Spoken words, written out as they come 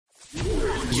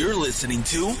You're listening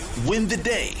to Win the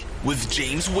Day with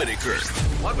James Whitaker.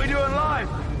 What we do in life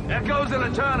echoes in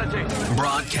eternity.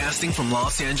 Broadcasting from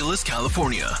Los Angeles,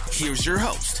 California. Here's your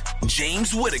host,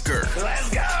 James Whitaker. Let's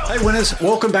go. Hey winners,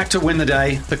 welcome back to Win the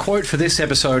Day. The quote for this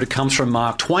episode comes from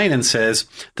Mark Twain and says,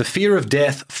 "The fear of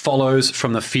death follows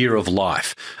from the fear of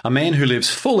life. A man who lives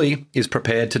fully is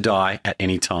prepared to die at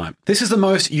any time." This is the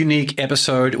most unique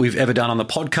episode we've ever done on the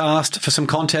podcast. For some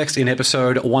context, in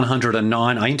episode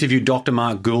 109, I interviewed Dr.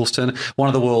 Mark Goulston, one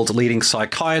of the world's leading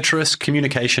psychiatrists,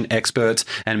 communication experts,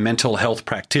 and mental health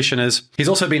practitioners. He's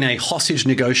also been a hostage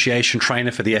negotiation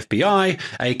trainer for the FBI,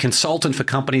 a consultant for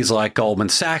companies like Goldman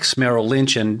Sachs, Merrill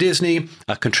Lynch, and Disney,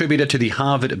 a contributor to the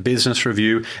Harvard Business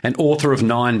Review, and author of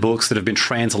 9 books that have been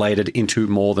translated into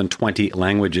more than 20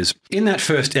 languages. In that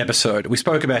first episode, we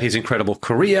spoke about his incredible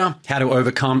career, how to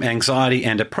overcome anxiety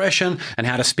and depression, and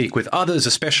how to speak with others,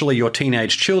 especially your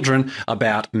teenage children,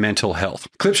 about mental health.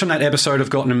 Clips from that episode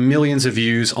have gotten millions of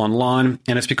views online,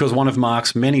 and it's because one of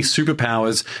Mark's many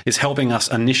superpowers is helping us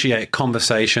initiate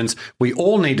conversations we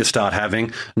all need to start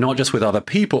having, not just with other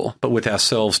people, but with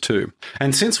ourselves too.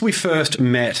 And since we first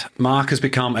met, Mark has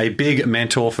become a big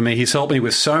mentor for me. He's helped me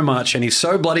with so much, and he's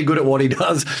so bloody good at what he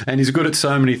does, and he's good at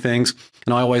so many things.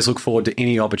 And I always look forward to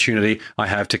any opportunity I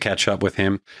have to catch up with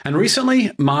him. And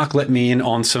recently, Mark let me in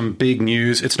on some big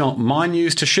news. It's not my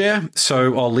news to share,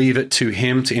 so I'll leave it to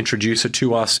him to introduce it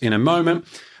to us in a moment.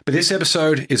 But this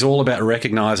episode is all about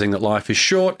recognizing that life is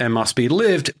short and must be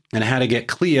lived, and how to get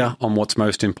clear on what's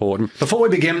most important. Before we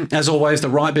begin, as always, the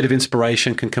right bit of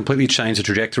inspiration can completely change the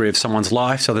trajectory of someone's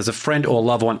life. So there's a friend or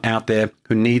loved one out there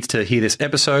who needs to hear this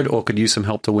episode or could use some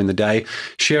help to win the day.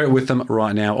 Share it with them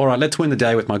right now. All right, let's win the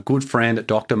day with my good friend,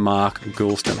 Dr. Mark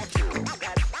Goulston.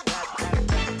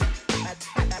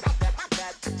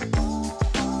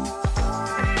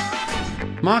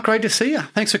 Mark, great to see you.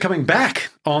 Thanks for coming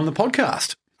back on the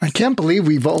podcast. I can't believe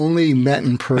we've only met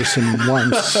in person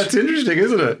once. That's interesting,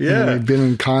 isn't it? Yeah. We've been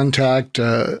in contact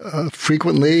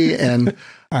frequently, and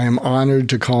I am honored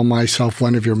to call myself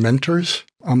one of your mentors.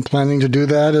 I'm planning to do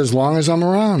that as long as I'm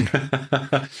around.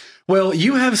 Well,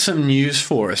 you have some news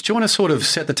for us. Do you want to sort of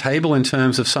set the table in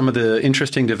terms of some of the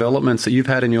interesting developments that you've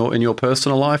had in your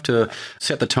personal life to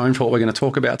set the tone for what we're going to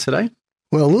talk about today?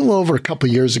 Well, a little over a couple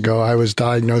of years ago, I was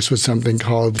diagnosed with something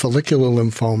called follicular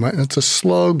lymphoma, and it's a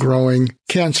slow-growing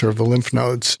cancer of the lymph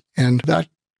nodes. And that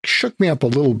shook me up a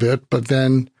little bit, but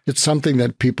then it's something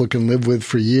that people can live with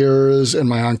for years. And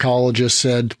my oncologist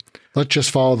said, let's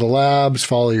just follow the labs,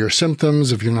 follow your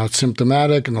symptoms. If you're not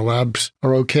symptomatic and the labs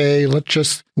are okay, let's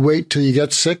just wait till you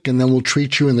get sick, and then we'll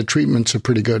treat you, and the treatments are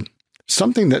pretty good.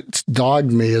 Something that's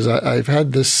dogged me is I've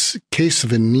had this case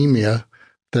of anemia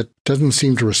that doesn't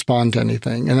seem to respond to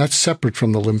anything, and that's separate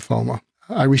from the lymphoma.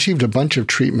 I received a bunch of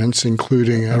treatments,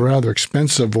 including a rather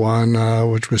expensive one,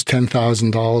 which was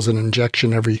 $10,000 an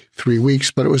injection every 3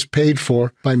 weeks, but it was paid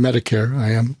for by Medicare.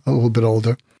 I am a little bit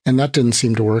older, and that didn't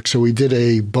seem to work. So we did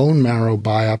a bone marrow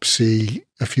biopsy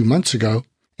a few months ago,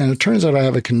 and it turns out I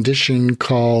have a condition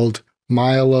called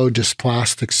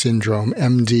myelodysplastic syndrome,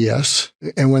 MDS.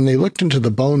 And when they looked into the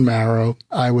bone marrow,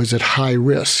 I was at high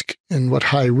risk. And what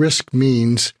high risk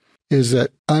means is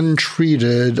that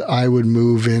untreated, I would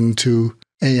move into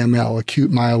AML,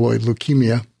 acute myeloid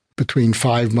leukemia, between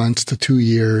 5 months to 2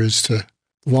 years. To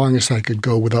the longest I could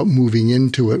go without moving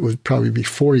into it would probably be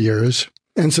 4 years.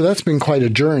 And so that's been quite a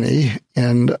journey.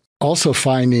 And also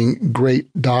finding great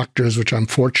doctors, which I'm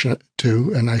fortunate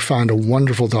to. And I found a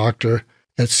wonderful doctor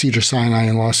at Cedars-Sinai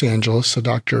in Los Angeles, a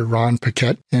Dr. Ron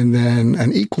Paquette, and then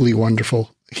an equally wonderful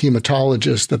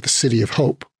hematologist at the City of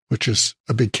Hope, which is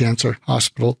a big cancer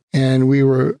hospital. And we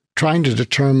were trying to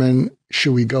determine,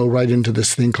 should we go right into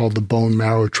this thing called the bone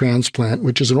marrow transplant,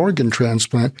 which is an organ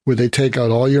transplant where they take out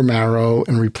all your marrow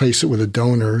and replace it with a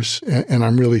donor's. And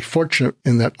I'm really fortunate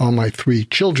in that all my 3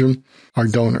 children are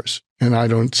donors, and I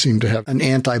don't seem to have an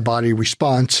antibody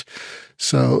response.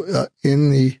 So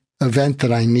in the event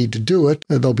that I need to do it,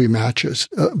 there'll be matches.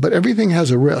 But everything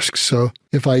has a risk. So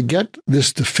if I get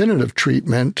this definitive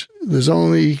treatment, there's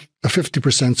only a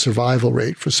 50% survival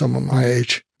rate for someone my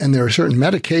age. And there are certain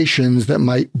medications that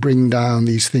might bring down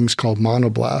these things called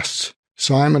monoblasts.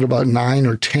 So I'm at about 9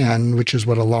 or 10, which is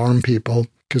what alarm people,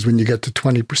 because when you get to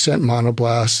 20%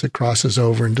 monoblasts, it crosses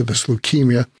over into this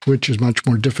leukemia, which is much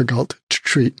more difficult to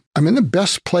treat. I'm in the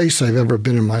best place I've ever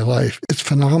been in my life. It's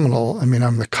phenomenal. I mean,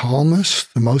 I'm the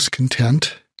calmest, the most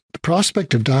content. The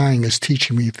prospect of dying is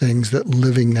teaching me things that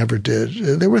living never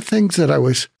did. There were things that I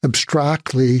was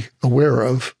abstractly aware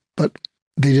of, but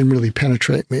they didn't really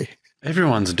penetrate me.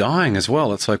 Everyone's dying as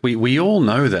well. It's like we all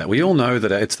know that. We all know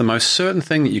that it's the most certain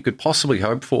thing that you could possibly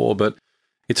hope for, but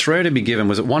It's rare to be given.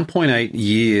 Was it 1.8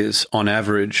 years on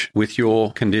average with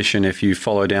your condition if you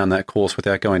follow down that course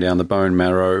without going down the bone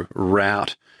marrow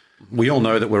route? We all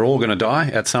know that we're all going to die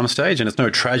at some stage, and it's no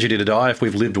tragedy to die if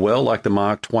we've lived well, like the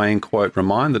Mark Twain quote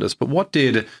reminded us. But what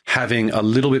did having a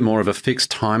little bit more of a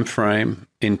fixed time frame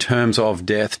in terms of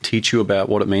death teach you about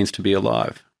what it means to be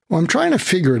alive? Well, I'm trying to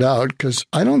figure it out because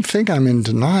I don't think I'm in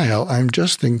denial. I'm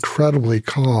just incredibly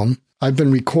calm. I've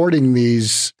been recording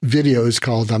these videos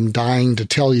called I'm Dying to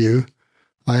Tell You.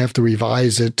 I have to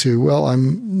revise it to, well,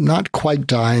 I'm not quite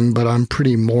dying, but I'm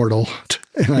pretty mortal.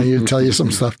 And I need to tell you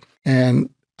some stuff. And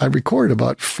I recorded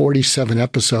about 47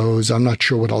 episodes. I'm not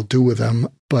sure what I'll do with them,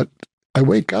 but I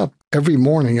wake up every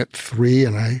morning at 3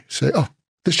 and I say, oh,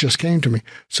 this just came to me.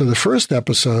 So the first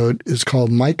episode is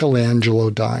called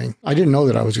Michelangelo Dying. I didn't know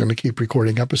that I was going to keep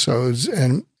recording episodes.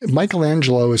 And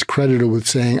Michelangelo is credited with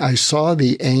saying, I saw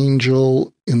the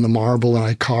angel in the marble and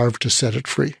I carved to set it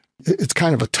free. It's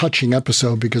kind of a touching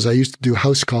episode because I used to do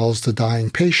house calls to dying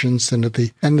patients. And at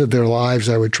the end of their lives,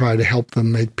 I would try to help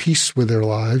them make peace with their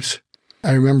lives.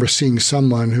 I remember seeing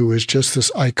someone who was just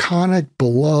this iconic,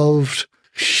 beloved,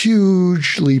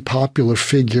 hugely popular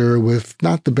figure with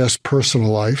not the best personal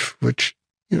life, which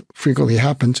frequently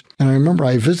happens. And I remember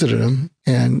I visited him,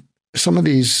 and some of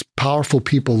these powerful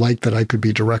people liked that I could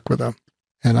be direct with them.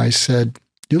 And I said,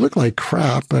 you look like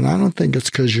crap, and I don't think it's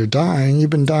because you're dying. You've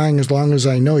been dying as long as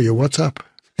I know you. What's up?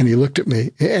 And he looked at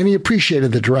me, and he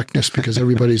appreciated the directness because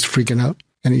everybody's freaking out.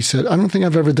 And he said, I don't think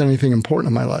I've ever done anything important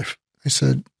in my life. I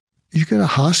said, you get a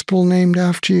hospital named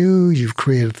after you. You've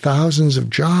created thousands of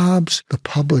jobs. The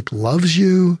public loves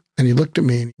you. And he looked at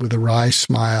me with a wry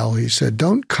smile. He said,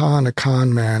 don't con a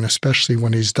con man, especially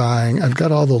when he's dying. I've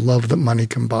got all the love that money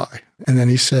can buy. And then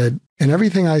he said, and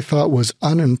everything I thought was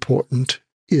unimportant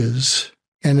is,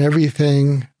 and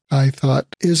everything I thought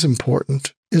is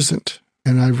important isn't.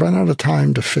 And I've run out of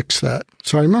time to fix that.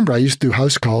 So I remember I used to do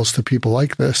house calls to people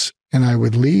like this, and I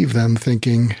would leave them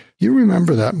thinking, you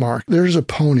remember that, Mark. There's a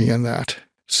pony in that.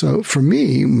 So for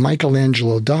me,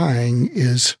 Michelangelo dying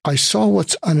is I saw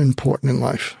what's unimportant in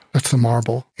life. That's the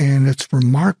marble. And it's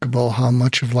remarkable how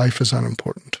much of life is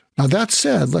unimportant. Now, that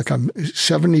said, like I'm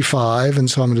 75, and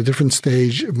so I'm at a different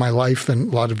stage of my life than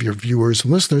a lot of your viewers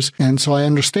and listeners. And so I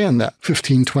understand that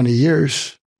 15, 20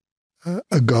 years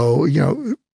ago,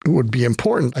 it would be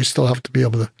important. I still have to be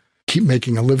able to keep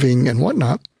making a living and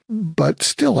whatnot. But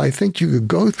still, I think you could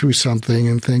go through something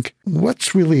and think,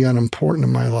 what's really unimportant in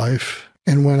my life?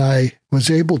 And when I was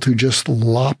able to just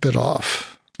lop it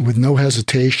off with no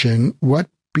hesitation, what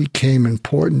became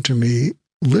important to me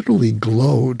literally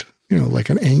glowed, like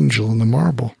an angel in the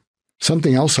marble.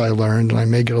 Something else I learned, and I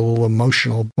may get a little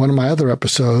emotional, one of my other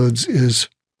episodes is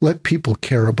let people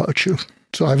care about you.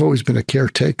 So I've always been a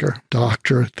caretaker,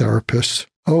 doctor, therapist.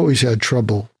 I always had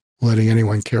trouble letting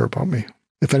anyone care about me.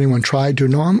 If anyone tried to,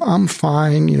 no, I'm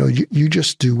fine. You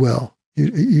just do well.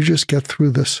 You just get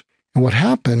through this. And what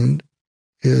happened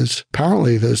is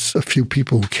apparently there's a few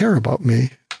people who care about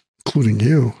me, including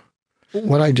you.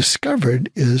 What I discovered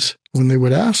is when they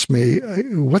would ask me,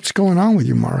 what's going on with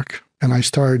you, Mark? And I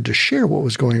started to share what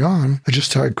was going on, I just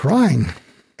started crying.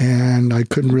 And I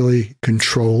couldn't really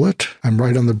control it. I'm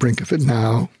right on the brink of it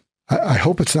now. I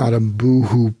hope it's not a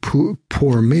boo-hoo,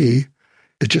 poor me.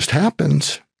 It just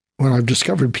happens. When I've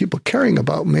discovered people caring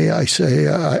about me, I say,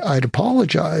 I'd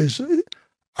apologize.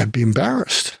 I'd be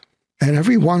embarrassed. And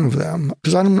every one of them,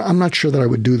 because I'm not sure that I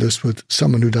would do this with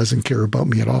someone who doesn't care about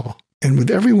me at all. And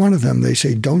with every one of them, they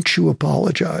say, don't you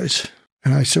apologize.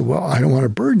 And I said, well, I don't want to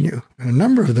burden you. And a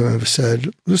number of them have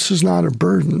said, this is not a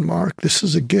burden, Mark. This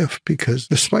is a gift because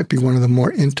this might be one of the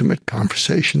more intimate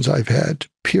conversations I've had,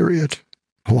 period,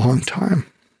 a long time.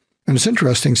 And it's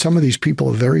interesting. Some of these people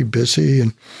are very busy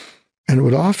and it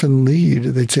would often lead,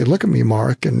 they'd say, look at me,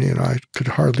 Mark. And, I could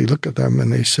hardly look at them.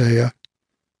 And they say,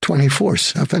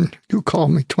 24/7, you call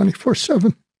me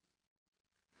 24/7.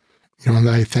 And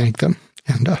I thank them.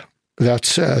 And that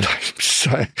said,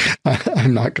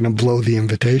 I'm not going to blow the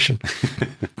invitation.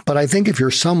 But I think if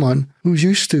you're someone who's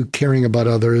used to caring about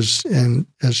others and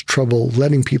has trouble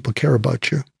letting people care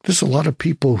about you, there's a lot of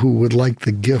people who would like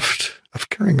the gift of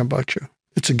caring about you.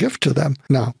 It's a gift to them.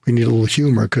 Now, we need a little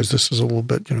humor because this is a little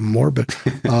bit morbid.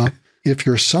 If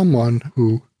you're someone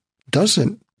who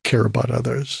doesn't care about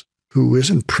others, who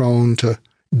isn't prone to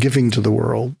giving to the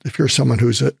world, if you're someone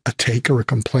who's a taker, a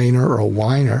complainer, or a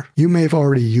whiner, you may have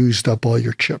already used up all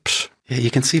your chips. Yeah, you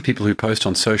can see people who post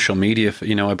on social media,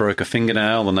 I broke a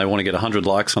fingernail, and they want to get 100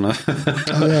 likes on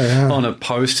a on a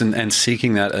post and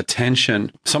seeking that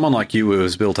attention. Someone like you who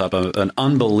has built up an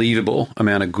unbelievable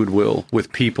amount of goodwill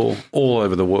with people all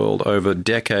over the world over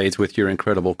decades with your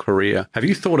incredible career. Have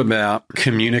you thought about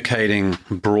communicating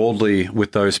broadly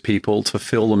with those people to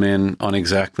fill them in on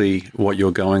exactly what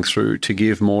you're going through, to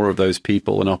give more of those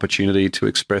people an opportunity to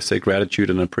express their gratitude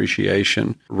and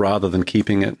appreciation rather than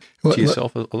keeping it to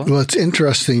yourself alone? Well, it's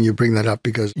interesting you bring that up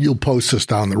because you'll post this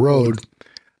down the road.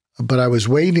 But I was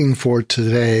waiting for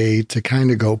today to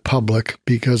kind of go public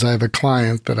because I have a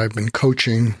client that I've been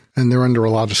coaching and they're under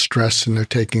a lot of stress and they're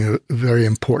taking a very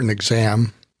important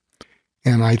exam.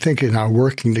 And I think in our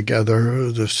working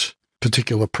together, this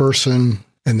particular person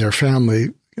and their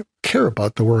family care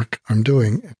about the work I'm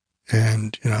doing.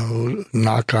 And,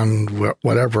 knock on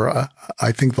whatever,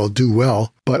 I think they'll do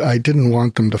well. But I didn't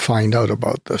want them to find out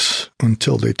about this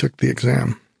until they took the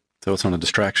exam. So it's not a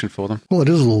distraction for them? Well, it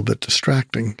is a little bit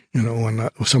distracting, when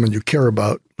someone you care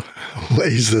about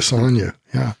lays this on you.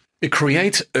 Yeah. It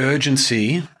creates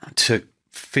urgency to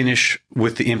finish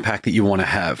with the impact that you want to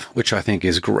have, which I think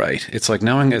is great. It's like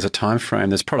knowing there's a time frame.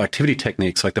 There's productivity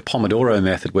techniques like the Pomodoro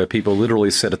method where people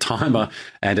literally set a timer,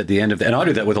 and at the end of and I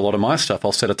do that with a lot of my stuff.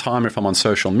 I'll set a timer if I'm on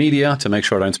social media to make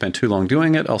sure I don't spend too long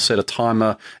doing it. I'll set a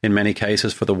timer in many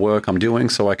cases for the work I'm doing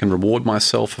so I can reward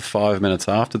myself for 5 minutes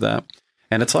after that.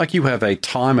 And it's like you have a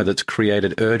timer that's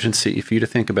created urgency for you to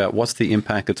think about what's the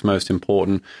impact that's most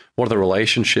important, what are the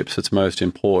relationships that's most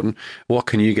important, what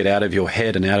can you get out of your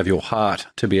head and out of your heart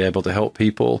to be able to help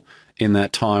people in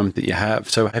that time that you have.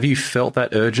 So have you felt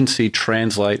that urgency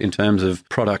translate in terms of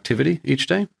productivity each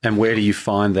day? And where do you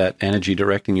find that energy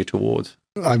directing you towards?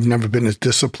 I've never been as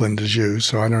disciplined as you,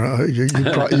 so I don't know.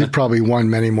 You've probably won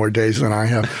many more days than I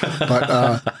have.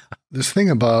 But this thing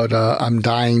about I'm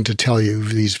dying to tell you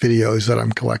these videos that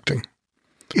I'm collecting.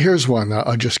 Here's one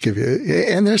I'll just give you,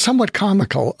 and they're somewhat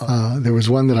comical. There was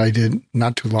one that I did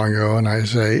not too long ago, and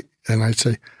I'd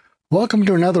say, welcome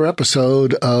to another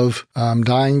episode of I'm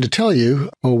dying to tell you,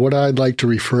 or what I'd like to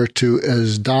refer to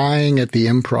as dying at the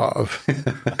improv,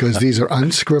 because these are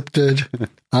unscripted,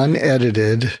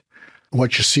 unedited.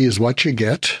 What you see is what you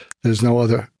get. There's no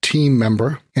other team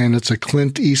member, and it's a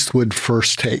Clint Eastwood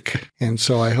first take. And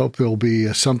so I hope there'll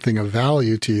be something of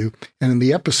value to you. And in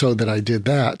the episode that I did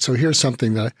that, so here's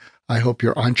something that I hope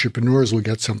your entrepreneurs will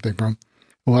get something from.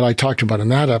 What I talked about in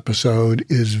that episode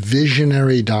is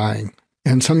visionary dying.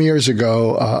 And some years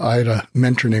ago, I had a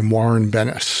mentor named Warren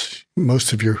Bennis.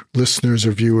 Most of your listeners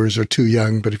or viewers are too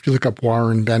young, but if you look up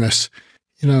Warren Bennis,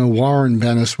 Warren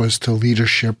Bennis was to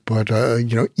leadership what,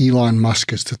 Elon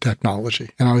Musk is to technology.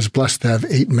 And I was blessed to have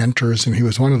 8 mentors, and he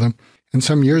was one of them. And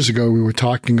some years ago, we were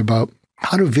talking about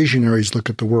how do visionaries look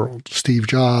at the world? Steve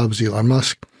Jobs, Elon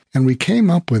Musk. And we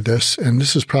came up with this, and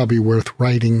this is probably worth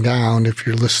writing down if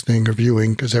you're listening or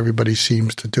viewing, because everybody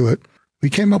seems to do it.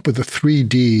 We came up with the 3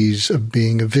 Ds of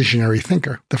being a visionary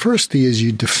thinker. The first D is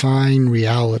you define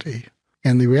reality.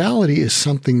 And the reality is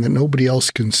something that nobody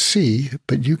else can see,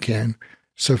 but you can.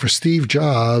 So for Steve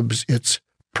Jobs, it's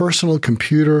personal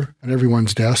computer at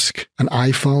everyone's desk, an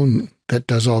iPhone that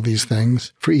does all these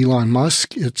things. For Elon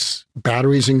Musk, it's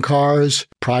batteries in cars,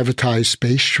 privatized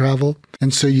space travel.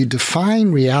 And so you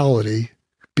define reality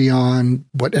beyond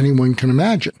what anyone can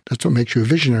imagine. That's what makes you a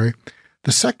visionary.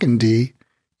 The second D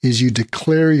is you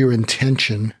declare your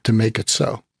intention to make it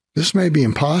so. This may be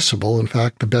impossible. In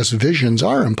fact, the best visions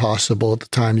are impossible at the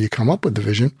time you come up with the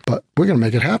vision, but we're going to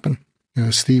make it happen.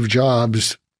 Steve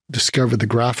Jobs discovered the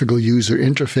graphical user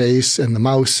interface and the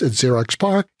mouse at Xerox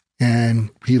PARC, and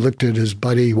he looked at his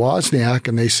buddy Wozniak,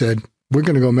 and they said, we're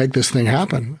going to go make this thing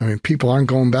happen. I mean, people aren't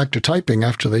going back to typing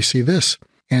after they see this.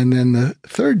 And then the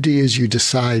third D is you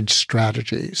decide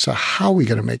strategy. So how are we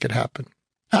going to make it happen?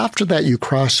 After that, you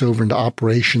cross over into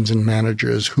operations and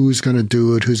managers. Who's going to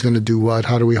do it? Who's going to do what?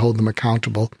 How do we hold them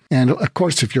accountable? And of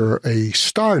course, if you're a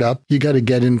startup, you got to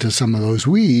get into some of those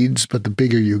weeds. But the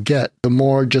bigger you get, the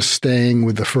more just staying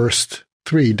with the first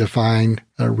 3, define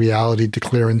a reality,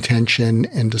 declare intention,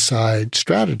 and decide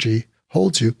strategy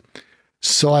holds you.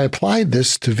 So I applied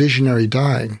this to visionary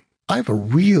dying. I have a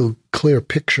real clear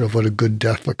picture of what a good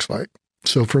death looks like.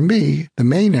 So for me, the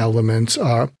main elements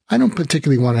are, I don't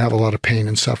particularly want to have a lot of pain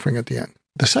and suffering at the end.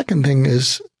 The second thing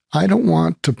is, I don't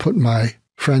want to put my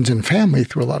friends and family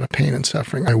through a lot of pain and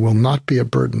suffering. I will not be a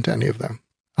burden to any of them.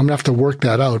 I'm going to have to work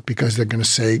that out because they're going to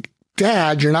say,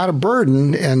 Dad, you're not a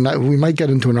burden. And we might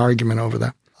get into an argument over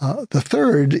that. The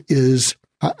third is,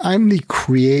 I'm the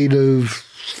creative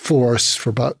force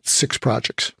for about 6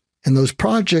 projects. And those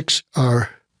projects are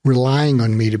relying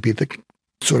on me to be the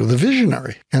sort of the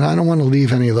visionary. And I don't want to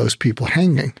leave any of those people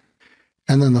hanging.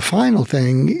 And then the final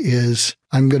thing is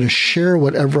I'm going to share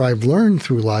whatever I've learned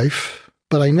through life,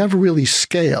 but I never really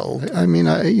scale. I mean,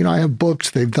 I have books,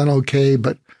 they've done okay,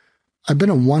 but I've been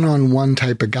a one-on-one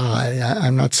type of guy.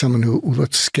 I'm not someone who,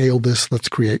 let's scale this, let's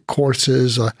create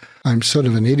courses. I'm sort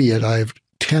of an idiot. I have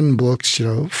 10 books,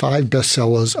 5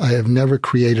 bestsellers. I have never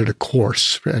created a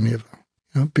course for any of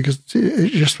them, because it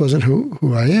just wasn't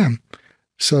who I am.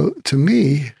 So to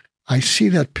me, I see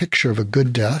that picture of a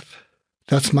good death.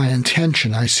 That's my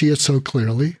intention. I see it so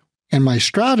clearly. And my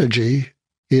strategy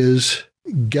is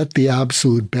get the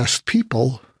absolute best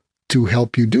people to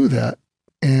help you do that.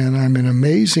 And I'm in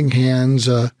amazing hands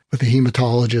with a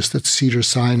hematologist at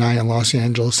Cedars-Sinai in Los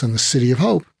Angeles and the City of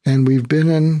Hope. And we've been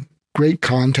in great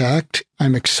contact.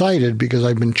 I'm excited because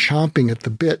I've been chomping at the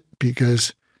bit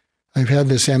because I've had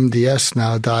this MDS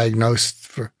now diagnosed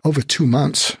for over 2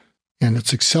 months, and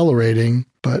it's accelerating.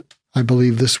 But I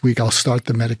believe this week I'll start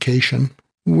the medication,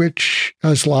 which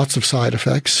has lots of side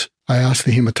effects. I asked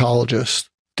the hematologist,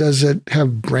 does it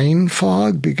have brain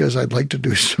fog? Because I'd like to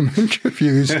do some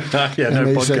interviews.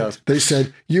 They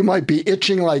said, you might be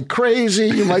itching like crazy.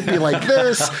 You might be like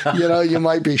this. You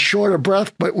might be short of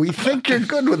breath, but we think you're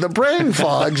good with the brain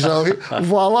fog. So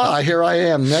voila, here I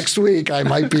am. Next week, I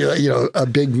might be, a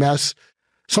big mess.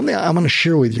 Something I'm going to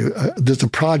share with you. There's a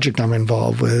project I'm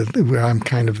involved with where I'm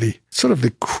kind of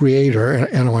the creator,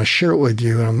 and I want to share it with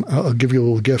you. And I'll give you a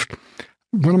little gift.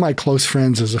 One of my close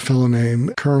friends is a fellow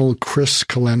named Colonel Chris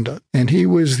Kalenda, and he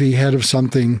was the head of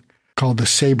something called the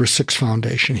Sabre 6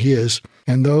 Foundation. He is.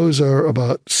 And those are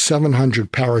about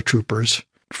 700 paratroopers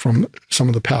from some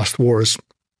of the past wars.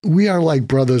 We are like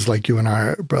brothers, like you and I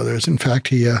are brothers. In fact,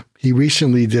 he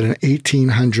recently did an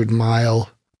 1,800-mile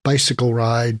bicycle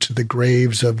ride to the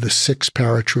graves of the 6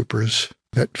 paratroopers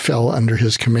that fell under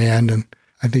his command. And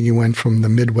I think he went from the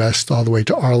Midwest all the way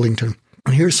to Arlington.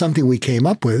 And here's something we came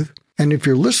up with. And if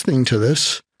you're listening to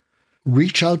this,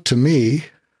 reach out to me.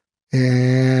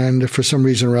 And if for some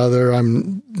reason or other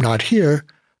I'm not here,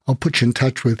 I'll put you in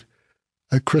touch with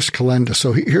Chris Kalenda.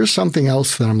 So here's something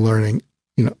else that I'm learning,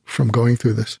 from going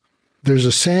through this. There's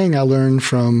a saying I learned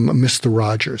from Mr.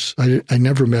 Rogers. I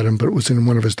never met him, but it was in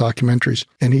one of his documentaries.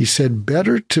 And he said,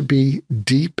 better to be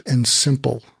deep and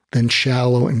simple than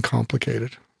shallow and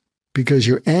complicated. Because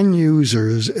your end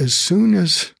users, as soon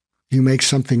as you make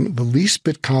something the least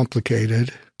bit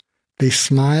complicated, they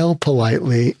smile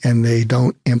politely and they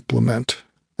don't implement.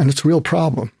 And it's a real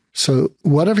problem. So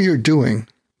whatever you're doing,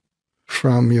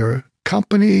 from your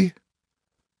company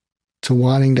to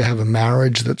wanting to have a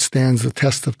marriage that stands the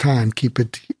test of time, keep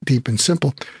it deep and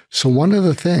simple. So one of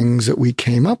the things that we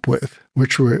came up with,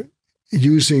 which we're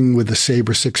using with the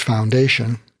Sabre 6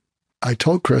 Foundation, I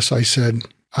told Chris, I said,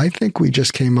 I think we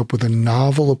just came up with a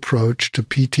novel approach to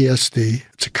PTSD,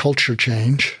 to culture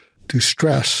change, to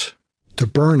stress, to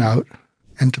burnout,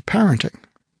 and to parenting.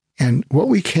 And what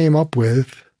we came up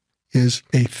with is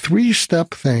a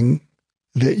 3-step thing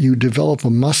that you develop a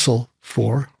muscle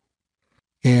for.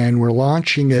 And we're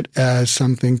launching it as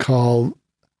something called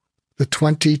the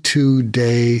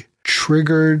 22-Day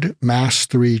Triggered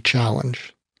Mastery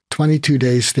Challenge. 22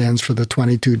 days stands for the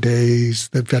 22 days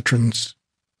that veterans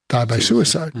die by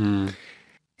suicide.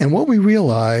 And what we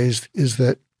realized is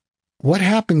that what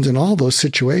happens in all those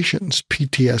situations,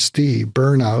 PTSD,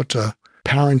 burnout,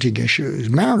 parenting issues,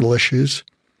 marital issues,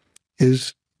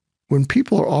 is when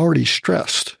people are already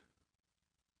stressed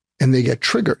and they get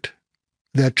triggered,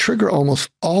 that trigger almost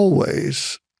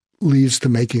always leads to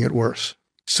making it worse.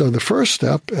 So the first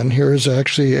step, and here's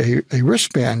actually a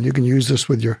wristband. You can use this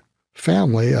with your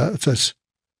family. It says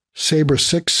Sabre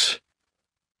 6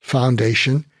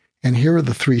 Foundation. And here are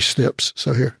the 3 steps.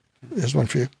 So here's one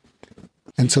for you.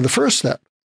 And so the first step,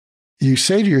 you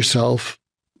say to yourself,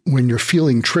 when you're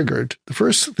feeling triggered, the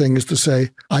first thing is to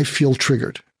say, I feel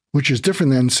triggered, which is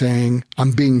different than saying,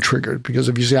 I'm being triggered. Because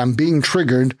if you say, I'm being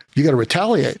triggered, you got to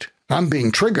retaliate. I'm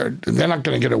being triggered. They're not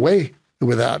going to get away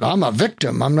with that. I'm a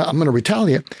victim. I'm going to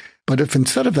retaliate. But if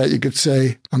instead of that, you could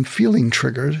say, I'm feeling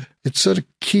triggered, it sort of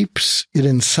keeps it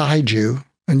inside you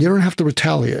and you don't have to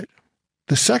retaliate.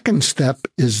 The second step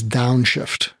is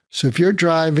downshift. So if you're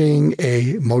driving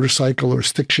a motorcycle or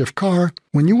stick shift car,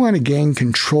 when you want to gain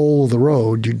control of the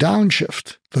road, you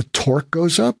downshift. The torque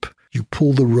goes up, you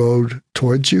pull the road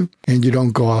towards you, and you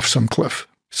don't go off some cliff.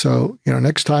 So,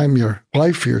 next time your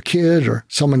wife or your kid or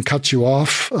someone cuts you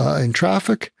off in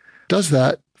traffic, does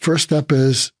that, first step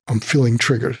is, I'm feeling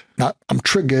triggered. Not, I'm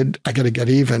triggered, I got to get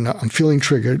even, I'm feeling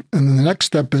triggered. And then the next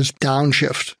step is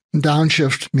downshift. And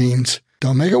downshift means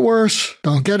don't make it worse,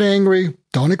 don't get angry,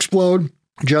 don't explode,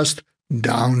 just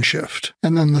downshift.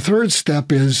 And then the third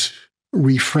step is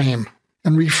reframe.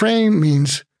 And reframe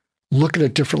means look at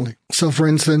it differently. So for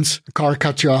instance, a car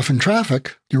cuts you off in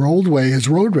traffic. Your old way is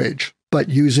road rage. But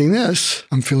using this,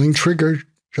 I'm feeling triggered,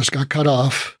 just got cut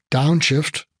off,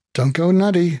 downshift, don't go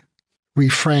nutty,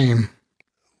 reframe.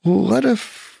 What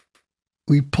if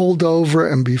we pulled over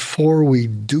and before we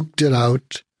duked it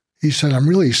out, he said, I'm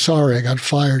really sorry I got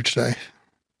fired today.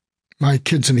 My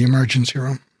kid's in the emergency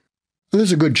room.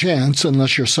 There's a good chance,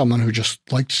 unless you're someone who just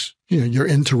likes, you're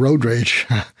into road rage,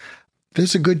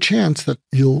 there's a good chance that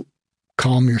you'll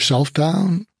calm yourself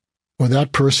down or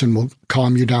that person will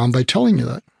calm you down by telling you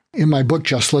that. In my book,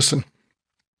 Just Listen,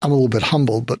 I'm a little bit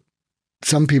humbled, but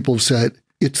some people have said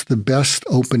it's the best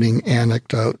opening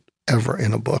anecdote ever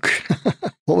in a book.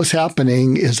 What was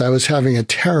happening is I was having a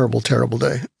terrible, terrible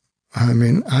day. I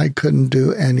mean, I couldn't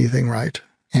do anything right.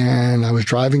 And I was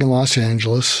driving in Los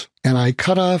Angeles, and I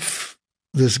cut off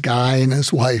this guy and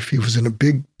his wife. He was in a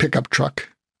big pickup truck.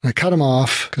 And I cut him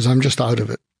off because I'm just out of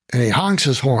it. And he honks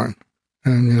his horn.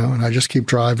 And, and I just keep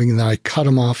driving, and then I cut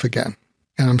him off again.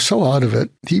 And I'm so out of it.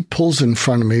 He pulls in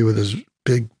front of me with his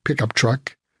big pickup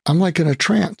truck. I'm like in a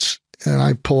trance. And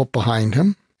I pull up behind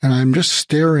him, and I'm just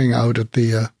staring out at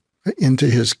into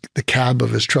the cab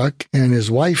of his truck. And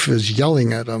his wife is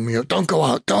yelling at him, don't go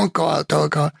out, don't go out, don't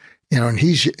go out. And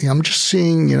I'm just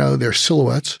seeing, their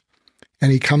silhouettes.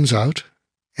 And he comes out,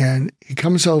 and he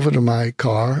comes over to my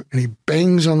car, and he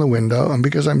bangs on the window. And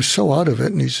because I'm so out of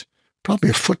it, and he's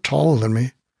probably a foot taller than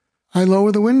me, I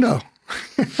lower the window.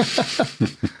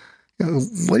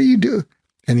 What do you do?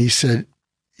 And he said,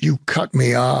 you cut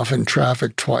me off in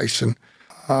traffic twice, and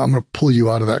I'm going to pull you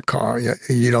out of that car.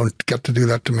 You don't get to do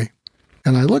that to me.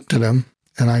 And I looked at him,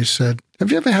 and I said,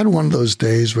 have you ever had one of those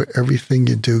days where everything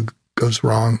you do goes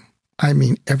wrong? I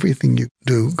mean, everything you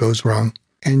do goes wrong.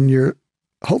 And you're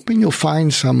hoping you'll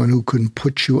find someone who can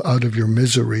put you out of your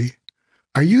misery.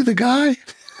 Are you the guy?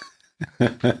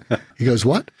 He goes,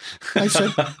 what? I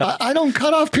said, I don't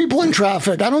cut off people in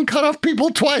traffic. I don't cut off people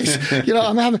twice.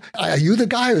 Are you the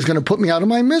guy who's going to put me out of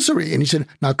my misery? And he said,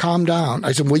 now calm down.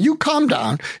 I said, well, you calm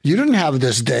down. You didn't have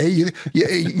this day. You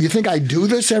think I do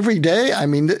this every day? I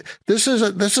mean, this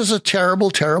is a terrible,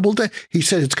 terrible day. He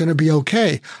said, it's going to be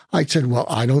okay. I said, well,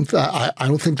 I don't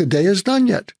think the day is done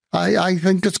yet. I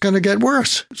think it's going to get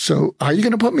worse. So are you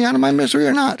going to put me out of my misery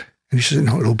or not? And he said,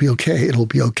 no, it'll be okay. It'll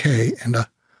be okay. And,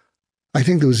 I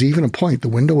think there was even a point, the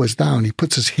window was down. He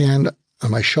puts his hand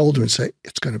on my shoulder and say,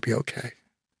 it's going to be okay.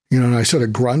 And I sort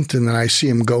of grunt, and then I see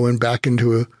him going back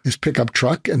into his pickup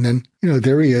truck. And then,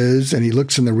 there he is, and he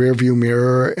looks in the rearview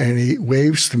mirror and he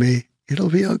waves to me, it'll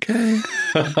be okay.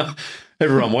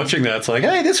 Everyone watching that's like,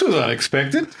 hey, this was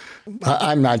unexpected.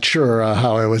 I'm not sure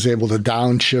how I was able to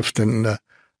downshift. And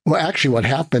actually what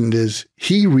happened is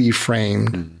he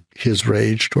reframed his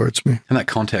rage towards me. And that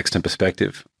context and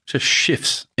perspective just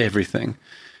shifts everything.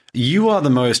 You are the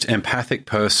most empathic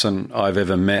person I've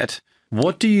ever met.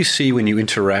 What do you see when you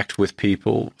interact with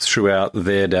people throughout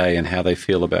their day and how they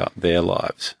feel about their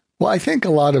lives? Well, I think a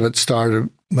lot of it started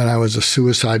when I was a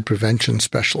suicide prevention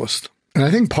specialist. And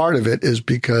I think part of it is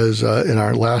because in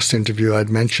our last interview, I'd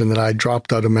mentioned that I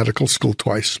dropped out of medical school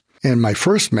twice. And my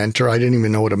first mentor, I didn't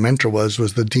even know what a mentor was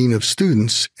the dean of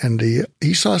students. And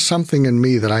he saw something in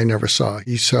me that I never saw.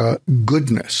 He saw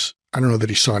goodness. I don't know that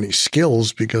he saw any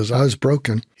skills because I was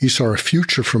broken. He saw a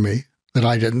future for me that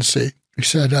I didn't see. He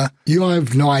said, you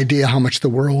have no idea how much the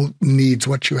world needs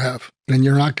what you have, and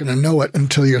you're not going to know it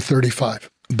until you're 35.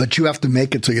 But you have to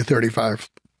make it till you're 35.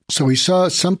 So he saw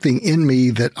something in me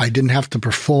that I didn't have to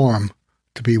perform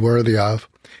to be worthy of.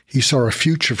 He saw a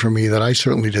future for me that I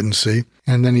certainly didn't see.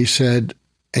 And then he said,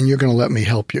 and you're going to let me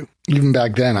help you. Even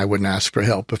back then, I wouldn't ask for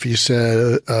help. If he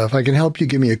said, if I can help you,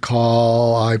 give me a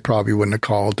call, I probably wouldn't have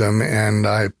called him, and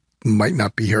I might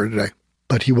not be here today.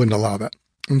 But he wouldn't allow that.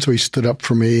 And so he stood up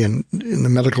for me, and in the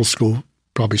medical school,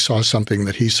 probably saw something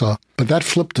that he saw. But that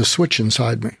flipped a switch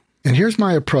inside me. And here's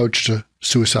my approach to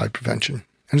suicide prevention.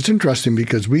 And it's interesting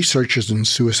because researchers in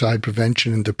suicide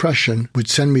prevention and depression would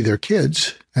send me their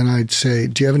kids, and I'd say,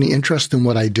 do you have any interest in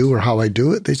what I do or how I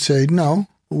do it? They'd say, no.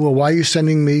 Well, why are you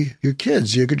sending me your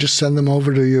kids? You could just send them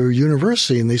over to your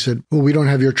university. And they said, well, we don't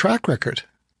have your track record.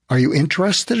 Are you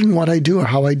interested in what I do or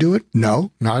how I do it?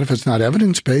 No, not if it's not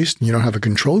evidence-based and you don't have a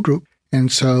control group. And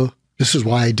so this is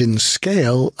why I didn't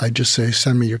scale. I just say,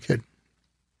 send me your kid.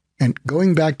 And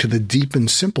going back to the deep and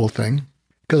simple thing,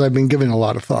 because I've been giving a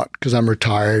lot of thought, because I'm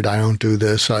retired, I don't do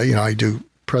this. I do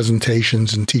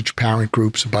presentations and teach parent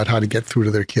groups about how to get through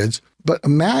to their kids. But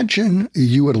imagine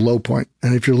you at a low point.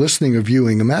 And if you're listening or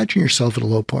viewing, imagine yourself at a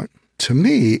low point. To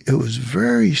me, it was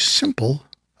very simple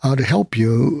how to help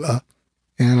you.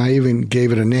 And I even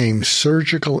gave it a name,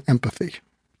 surgical empathy.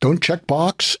 Don't check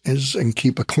box and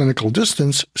keep a clinical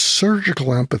distance.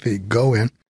 Surgical empathy, go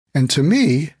in. And to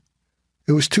me,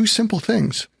 it was two simple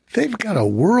things. They've got a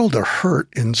world of hurt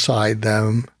inside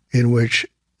them in which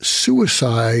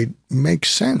suicide makes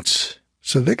sense.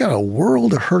 So they got a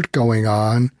world of hurt going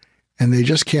on, and they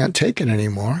just can't take it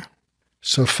anymore.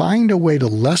 So find a way to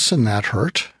lessen that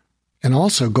hurt. And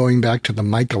also going back to the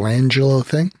Michelangelo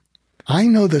thing, I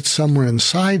know that somewhere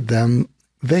inside them,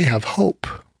 they have hope.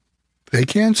 They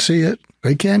can't see it,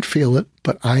 they can't feel it,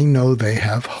 but I know they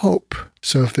have hope.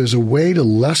 So if there's a way to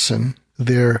lessen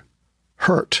their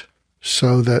hurt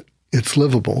so that it's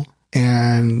livable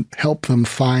and help them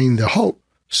find the hope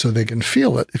so they can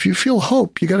feel it. If you feel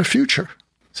hope, you got a future.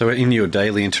 So in your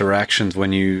daily interactions,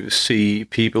 when you see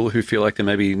people who feel like they're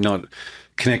maybe not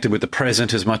connected with the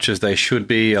present as much as they should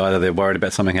be, either they're worried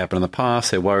about something happened in the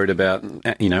past, they're worried about,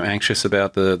 anxious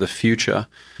about the future,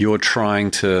 you're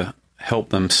trying to help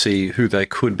them see who they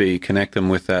could be, connect them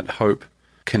with that hope,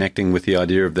 connecting with the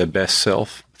idea of their best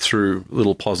self through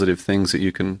little positive things that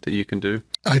you can do.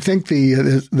 I think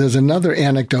there's another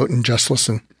anecdote in Just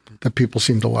Listen that people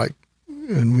seem to like,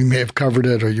 and we may have covered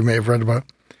it or you may have read about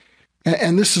it.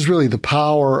 And this is really the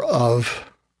power of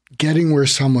getting where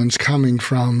someone's coming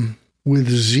from with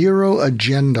zero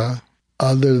agenda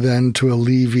other than to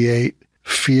alleviate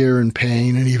fear and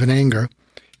pain and even anger.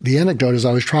 The anecdote is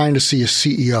I was trying to see a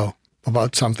CEO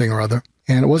about something or other,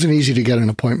 and it wasn't easy to get an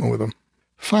appointment with him.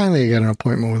 Finally, I got an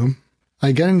appointment with him.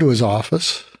 I get into his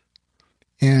office,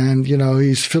 and,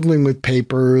 he's fiddling with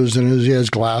papers, and he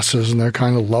has glasses, and they're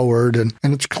kind of lowered, and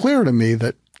it's clear to me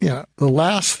that, the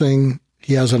last thing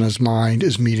he has on his mind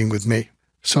is meeting with me.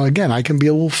 So again, I can be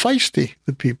a little feisty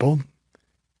with people.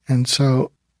 And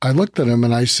so I looked at him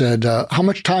and I said, how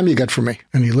much time you got for me?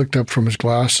 And he looked up from his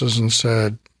glasses and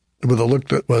said, with a look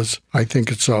that was, I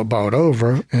think it's about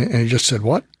over. And he just said,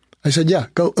 what? I said, yeah,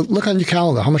 go look on your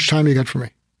calendar. How much time you got for me?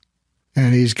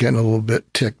 And he's getting a little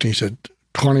bit ticked. He said,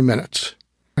 20 minutes.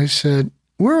 I said,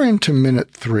 we're into minute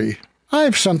 3. I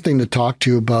have something to talk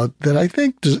to you about that I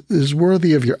think is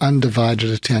worthy of your undivided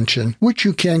attention, which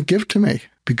you can't give to me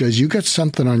because you got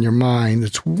something on your mind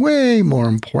that's way more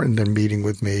important than meeting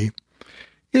with me.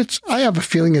 I have a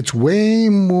feeling it's way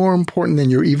more important than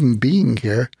your even being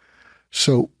here.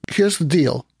 So here's the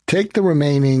deal. Take the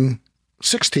remaining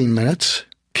 16 minutes,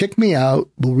 kick me out,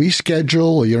 we'll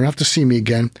reschedule, or you don't have to see me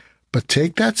again, but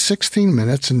take that 16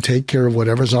 minutes and take care of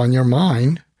whatever's on your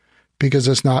mind. Because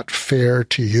it's not fair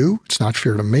to you, it's not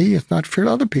fair to me, it's not fair to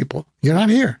other people. You're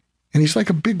not here. And he's like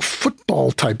a big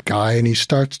football type guy, and he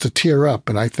starts to tear up.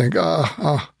 And I think,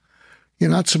 you're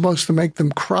not supposed to make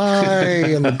them cry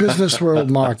in the business world,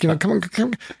 Mark.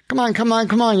 Come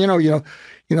on.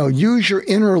 Use your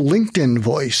inner LinkedIn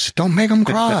voice. Don't make them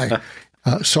cry.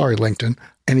 Sorry, LinkedIn.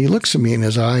 And he looks at me, and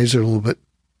his eyes are a little bit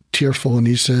tearful, and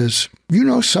he says, you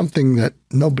know something that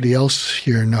nobody else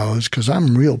here knows, because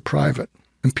I'm real private.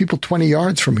 And people 20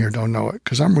 yards from here don't know it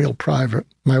because I'm real private.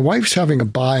 My wife's having a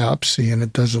biopsy and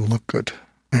it doesn't look good.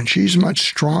 And she's much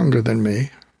stronger than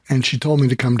me. And she told me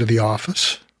to come to the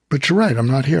office. But you're right, I'm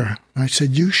not here. I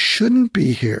said, you shouldn't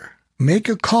be here. Make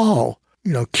a call.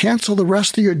 Cancel the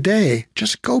rest of your day.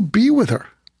 Just go be with her.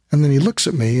 And then he looks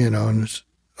at me, and his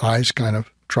eyes kind of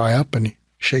dry up and he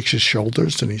shakes his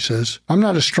shoulders and he says, I'm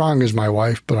not as strong as my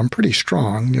wife, but I'm pretty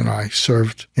strong. I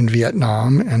served in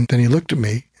Vietnam. And then he looked at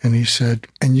me. And he said,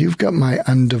 and you've got my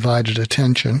undivided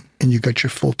attention, and you got your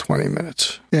full 20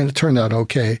 minutes. And it turned out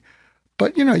okay.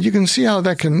 But, you can see how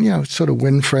that can, sort of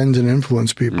win friends and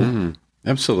influence people.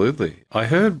 Absolutely. I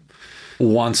heard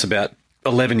once about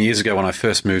 11 years ago when I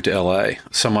first moved to LA,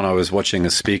 someone I was watching,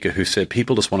 a speaker who said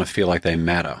people just want to feel like they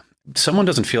matter. Someone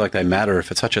doesn't feel like they matter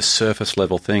if it's such a surface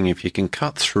level thing. If you can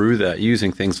cut through that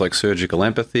using things like surgical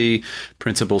empathy,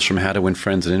 principles from how to win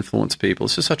friends and influence people,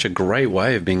 it's just such a great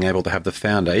way of being able to have the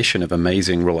foundation of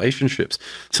amazing relationships.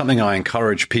 Something I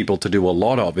encourage people to do a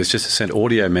lot of is just to send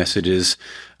audio messages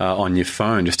on your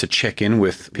phone just to check in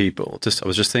with people. I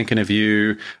was just thinking of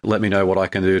you, let me know what I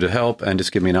can do to help, and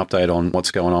just give me an update on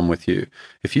what's going on with you.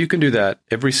 If you can do that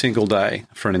every single day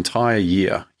for an entire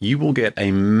year, you will get a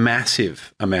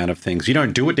massive amount of things. You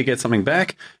don't do it to get something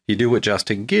back, you do it just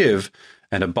to give.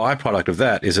 And a byproduct of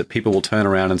that is that people will turn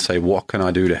around and say, what can I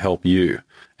do to help you?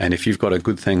 And if you've got a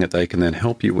good thing that they can then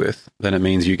help you with, then it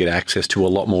means you get access to a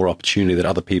lot more opportunity that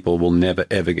other people will never,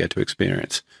 ever get to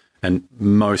experience. And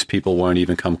most people won't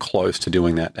even come close to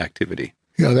doing that activity.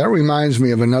 That reminds me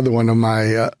of another one of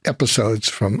my episodes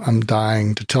from I'm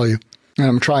Dying to Tell You. And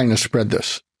I'm trying to spread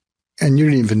this. And you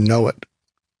didn't even know it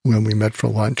when we met for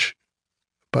lunch.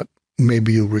 But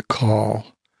maybe you'll recall.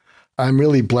 I'm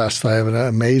really blessed. I have an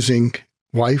amazing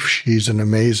wife. She's an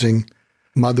amazing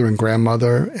mother and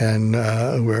grandmother, and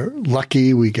we're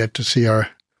lucky we get to see our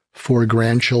 4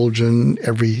 grandchildren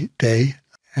every day,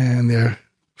 and they're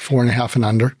 4.5 and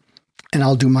under. And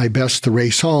I'll do my best to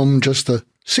race home just to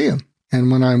see them.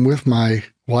 And when I'm with my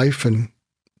wife and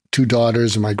 2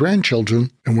 daughters and my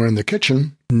grandchildren, and we're in the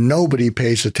kitchen, nobody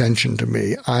pays attention to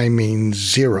me. I mean,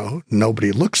 zero.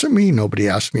 Nobody looks at me. Nobody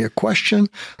asks me a question.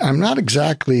 I'm not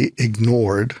exactly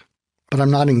ignored, but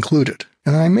I'm not included.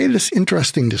 And I made this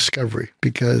interesting discovery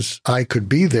because I could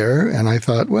be there, and I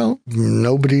thought, well,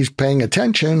 nobody's paying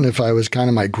attention. If I was kind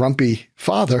of my grumpy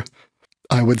father,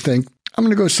 I would think, I'm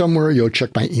going to go somewhere,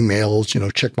 check my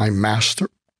emails, check my master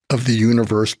of the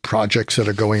universe projects that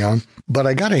are going on. But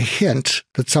I got a hint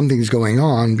that something's going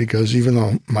on because even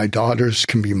though my daughters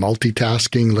can be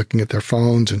multitasking, looking at their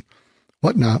phones and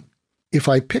whatnot, if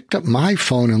I picked up my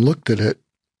phone and looked at it,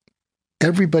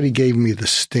 everybody gave me the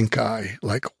stink eye.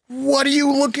 Like, what are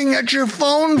you looking at your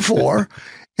phone for?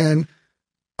 And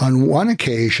on one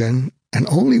occasion, and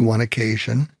only one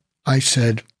occasion, I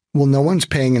said, well, no one's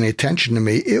paying any attention to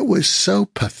me. It was so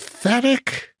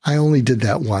pathetic. I only did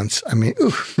that once. I mean,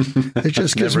 it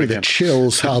just gives me the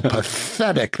chills how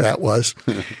pathetic that was.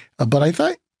 But I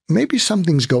thought maybe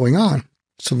something's going on.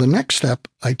 So the next step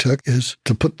I took is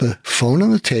to put the phone on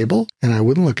the table, and I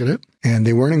wouldn't look at it. And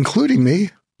they weren't including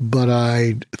me, but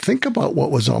I'd think about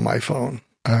what was on my phone.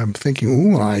 I'm thinking,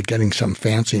 ooh, am I getting some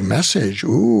fancy message?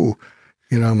 Ooh,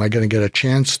 am I going to get a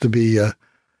chance to be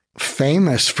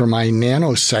famous for my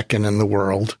nanosecond in the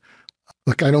world?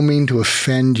 Look, I don't mean to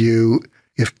offend you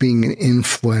if being an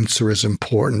influencer is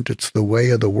important. It's the way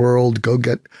of the world. Go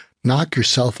knock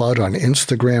yourself out on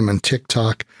Instagram and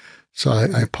TikTok. So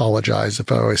I apologize if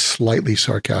I was slightly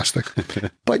sarcastic.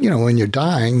 But, when you're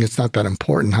dying, it's not that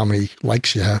important how many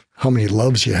likes you have. How many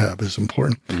loves you have is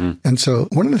important. Mm-hmm. And so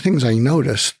one of the things I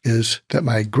noticed is that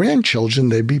my grandchildren,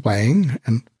 they'd be playing,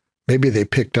 and maybe they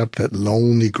picked up that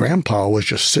lonely grandpa was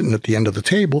just sitting at the end of the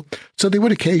table. So they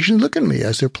would occasionally look at me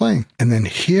as they're playing. And then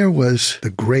here was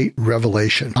the great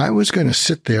revelation. I was going to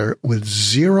sit there with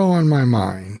zero on my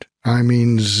mind. I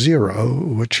mean, zero,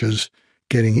 which is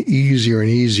getting easier and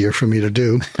easier for me to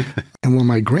do. And when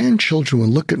my grandchildren would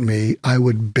look at me, I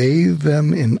would bathe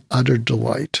them in utter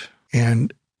delight.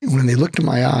 And when they looked in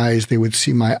my eyes, they would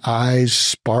see my eyes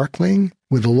sparkling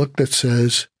with a look that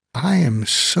says, I am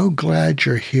so glad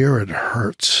you're here. It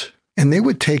hurts. And they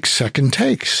would take second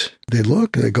takes. They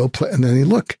look, they go play, and then they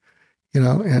look,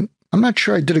 and I'm not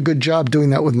sure I did a good job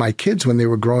doing that with my kids when they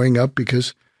were growing up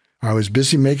because I was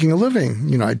busy making a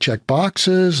living. I'd check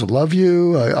boxes, I love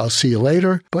you, I'll see you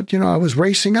later. But, I was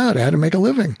racing out. I had to make a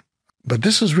living. But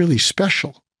this is really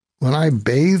special. When I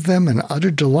bathe them in utter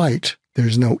delight,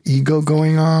 there's no ego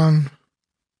going on.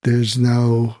 There's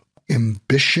no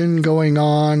ambition going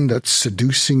on that's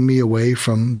seducing me away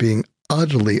from being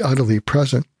utterly, utterly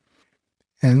present.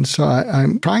 And so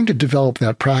I'm trying to develop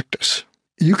that practice.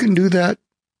 You can do that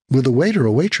with a waiter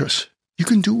or waitress. You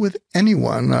can do it with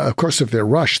anyone. Of course, if they're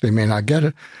rushed, they may not get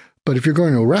it. But if you're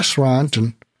going to a restaurant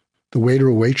and the waiter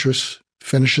or waitress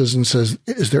finishes and says,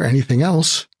 is there anything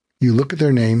else? You look at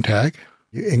their name tag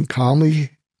and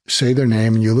calmly say their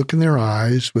name, and you look in their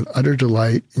eyes with utter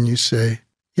delight, and you say,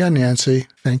 yeah, Nancy,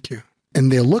 thank you.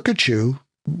 And they'll look at you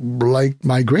like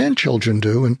my grandchildren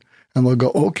do, and they'll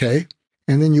go, okay.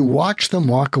 And then you watch them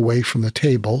walk away from the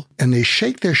table, and they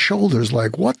shake their shoulders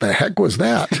like, what the heck was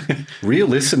that? Real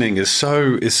listening is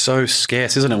so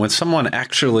scarce, isn't it? When someone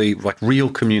actually, real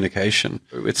communication,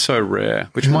 it's so rare,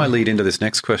 which might lead into this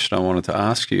next question I wanted to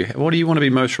ask you. What do you want to be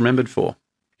most remembered for?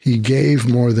 He gave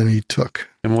more than he took.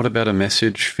 And what about a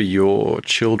message for your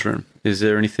children? Is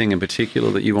there anything in particular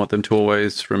that you want them to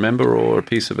always remember, or a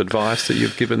piece of advice that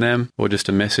you've given them, or just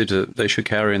a message that they should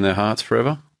carry in their hearts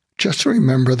forever? Just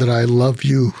remember that I love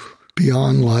you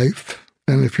beyond life.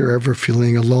 And if you're ever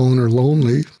feeling alone or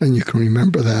lonely, then you can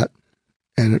remember that.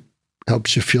 And it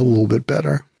helps you feel a little bit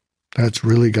better. That's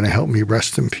really going to help me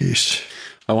rest in peace.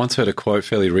 I once heard a quote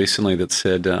fairly recently that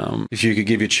said, if you could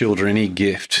give your children any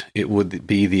gift, it would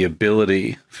be the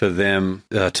ability for them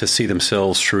to see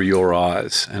themselves through your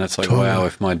eyes. And it's like, totally. Wow,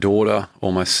 if my daughter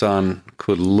or my son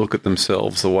could look at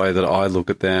themselves the way that I look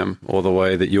at them, or the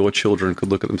way that your children could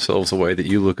look at themselves the way that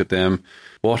you look at them,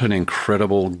 what an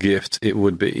incredible gift it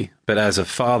would be. But as a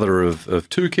father of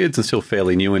 2 kids and still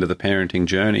fairly new into the parenting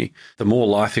journey, the more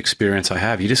life experience I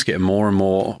have, you just get more and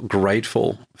more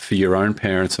grateful for your own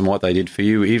parents and what they did for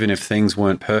you, even if things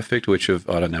weren't perfect, which I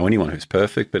don't know anyone who's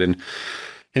perfect, but in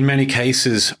In many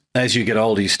cases, as you get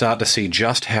older, you start to see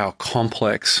just how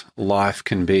complex life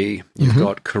can be. You've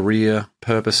got career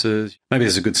purposes. Maybe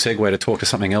this is a good segue to talk to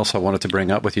something else I wanted to bring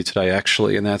up with you today,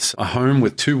 actually, and that's a home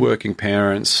with two working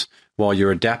parents while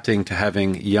you're adapting to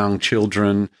having young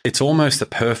children. It's almost the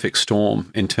perfect storm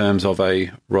in terms of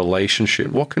a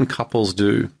relationship. What can couples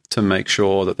do to make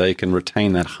sure that they can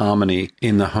retain that harmony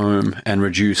in the home and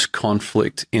reduce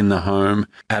conflict in the home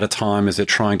at a time as they're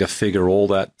trying to figure all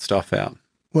that stuff out?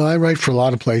 Well, I write for a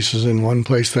lot of places, and one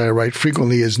place that I write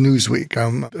frequently is Newsweek.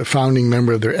 I'm a founding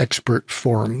member of their expert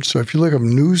forum. So if you look up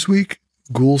Newsweek,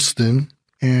 Goulston,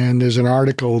 and there's an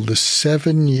article, The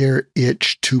 7-Year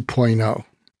Itch 2.0.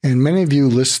 And many of you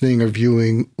listening or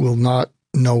viewing will not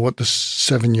know what the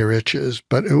 7-Year Itch is,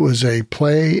 but it was a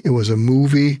play, it was a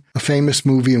movie, a famous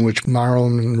movie in which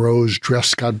Marilyn Monroe's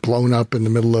dress got blown up in the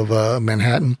middle of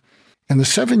Manhattan. And the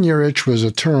 7-year itch was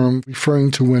a term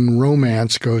referring to when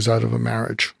romance goes out of a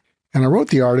marriage. And I wrote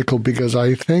the article because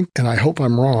I think, and I hope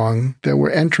I'm wrong, that we're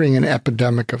entering an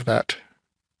epidemic of that.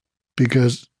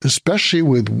 Because especially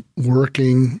with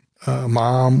working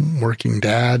mom, working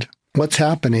dad, what's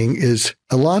happening is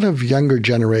a lot of younger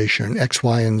generation, X,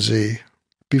 Y, and Z,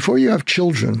 before you have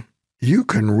children, you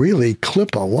can really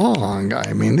clip along.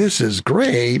 I mean, this is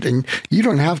great. And you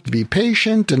don't have to be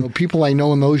patient. And people I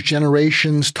know in those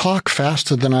generations talk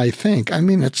faster than I think. I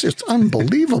mean, it's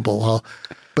unbelievable.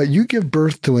 But you give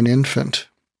birth to an infant.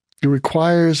 It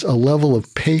requires a level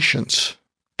of patience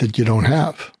that you don't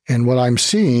have. And what I'm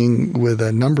seeing with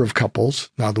a number of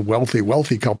couples, now the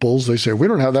wealthy couples, they say, we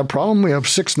don't have that problem. We have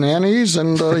 6 nannies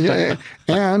and a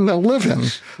live-in.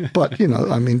 But, to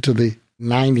the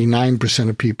 99%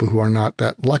 of people who are not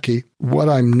that lucky, what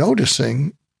I'm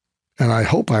noticing, and I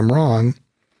hope I'm wrong,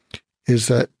 is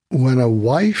that when a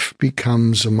wife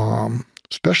becomes a mom,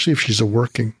 especially if she's a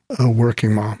working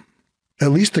mom,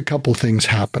 at least a couple things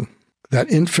happen.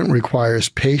 That infant requires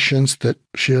patience that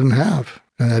she doesn't have.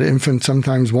 And that infant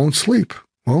sometimes won't sleep,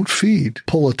 won't feed,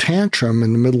 pull a tantrum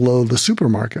in the middle of the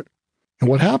supermarket. And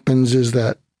what happens is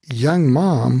that young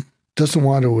mom doesn't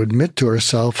want to admit to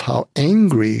herself how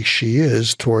angry she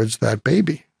is towards that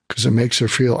baby because it makes her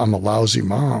feel, I'm a lousy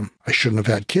mom. I shouldn't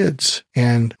have had kids.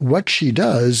 And what she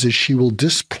does is she will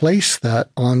displace that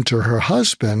onto her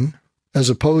husband as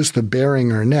opposed to bearing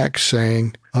her neck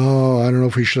saying, oh, I don't know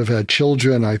if we should have had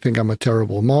children. I think I'm a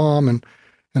terrible mom. And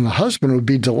the husband would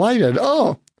be delighted.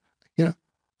 Oh,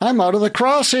 I'm out of the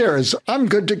crosshairs. I'm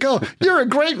good to go. You're a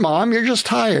great mom. You're just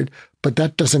tired. But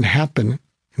that doesn't happen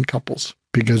in couples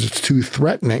because it's too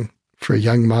threatening for a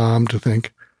young mom to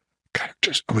think, God,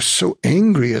 I was so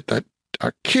angry at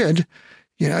our kid.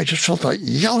 I just felt like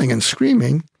yelling and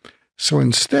screaming. So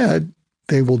instead,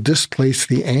 they will displace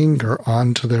the anger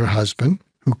onto their husband,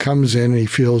 who comes in and he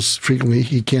feels frequently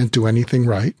he can't do anything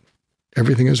right.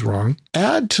 Everything is wrong.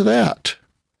 Add to that,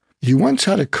 you once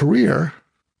had a career,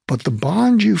 but the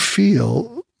bond you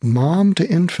feel, mom to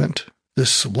infant,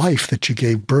 this life that you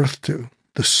gave birth to,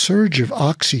 the surge of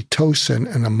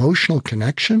oxytocin and emotional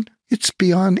connection, it's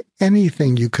beyond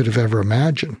anything you could have ever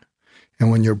imagined. And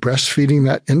when you're breastfeeding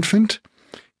that infant,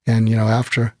 and,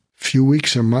 after a few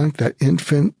weeks or month, that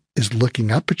infant is looking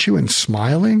up at you and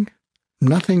smiling,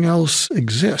 nothing else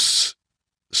exists,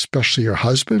 especially your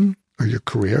husband or your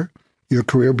career. Your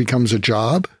career becomes a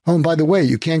job. Oh, and by the way,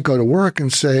 you can't go to work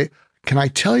and say, can I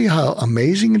tell you how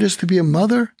amazing it is to be a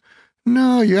mother?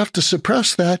 No, you have to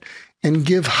suppress that and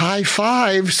give high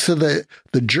fives to the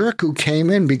jerk who came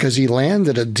in because he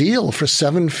landed a deal for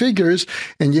 7 figures,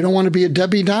 and you don't want to be a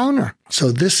Debbie Downer.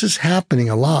 So this is happening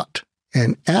a lot.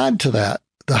 And add to that,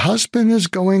 the husband is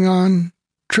going on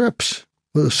trips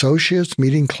with associates,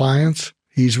 meeting clients.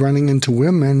 He's running into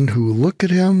women who look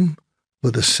at him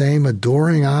with the same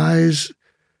adoring eyes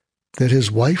that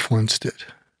his wife once did.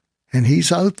 And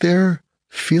he's out there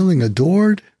feeling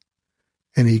adored,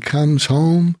 and he comes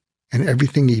home and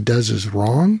everything he does is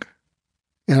wrong.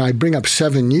 And I bring up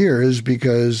 7 years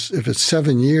because if it's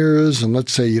 7 years, and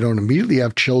let's say you don't immediately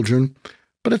have children,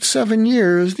 but at 7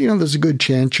 years, there's a good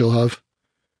chance you'll have,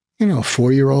 a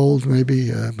 4-year-old,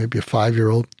 maybe a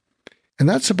 5-year-old. And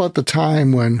that's about the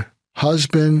time when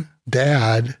husband,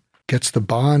 dad gets the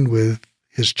bond with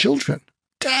his children.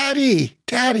 Daddy.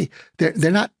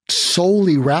 They're not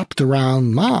solely wrapped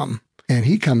around mom. And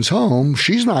he comes home,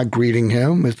 she's not greeting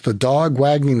him. It's the dog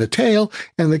wagging the tail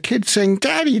and the kid saying,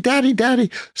 Daddy, Daddy, Daddy.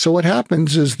 So what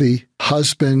happens is the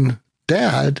husband,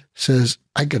 dad, says,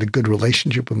 I got a good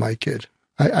relationship with my kid.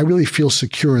 I really feel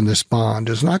secure in this bond.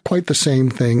 It's not quite the same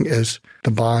thing as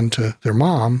the bond to their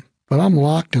mom, but I'm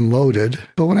locked and loaded.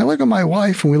 But when I look at my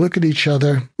wife and we look at each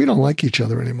other, we don't like each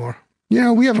other anymore.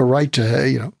 We have a right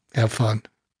to, have fun.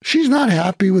 she's not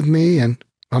happy with me, and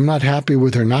I'm not happy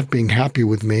with her not being happy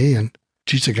with me. And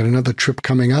geez, I got another trip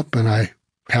coming up, and I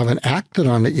haven't acted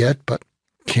on it yet, but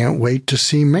can't wait to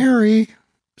see Mary.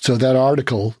 So that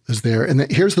article is there.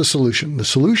 And here's the solution. The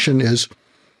solution is,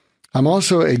 I'm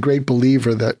also a great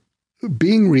believer that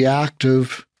being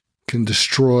reactive can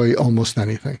destroy almost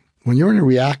anything. When you're in a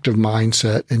reactive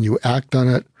mindset and you act on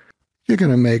it, you're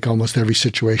going to make almost every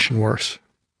situation worse.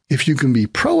 If you can be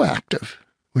proactive,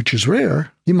 which is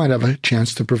rare, you might have a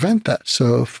chance to prevent that.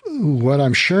 So if what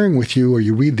I'm sharing with you, or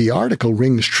you read the article,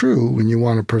 rings true when you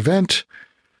want to prevent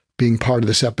being part of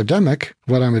this epidemic,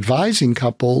 what I'm advising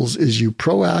couples is you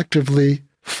proactively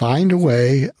find a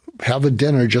way, have a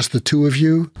dinner, just the two of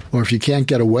you, or if you can't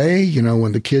get away,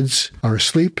 when the kids are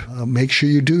asleep, make sure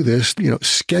you do this,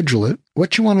 schedule it.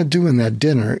 What you want to do in that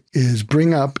dinner is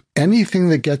bring up anything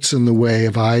that gets in the way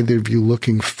of either of you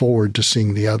looking forward to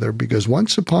seeing the other, because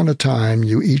once upon a time,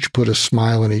 you each put a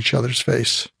smile on each other's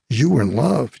face. You were in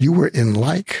love. You were in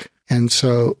like. And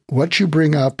so what you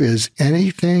bring up is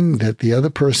anything that the other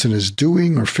person is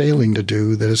doing or failing to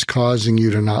do that is causing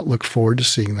you to not look forward to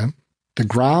seeing them. The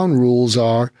ground rules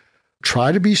are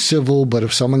try to be civil, but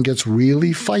if someone gets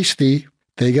really feisty,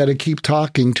 they got to keep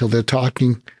talking till they're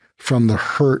talking from the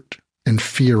hurt and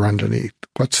fear underneath.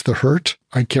 What's the hurt?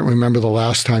 I can't remember the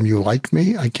last time you liked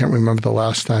me. I can't remember the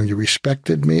last time you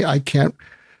respected me. I can't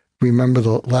remember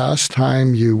the last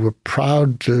time you were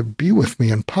proud to be with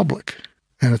me in public.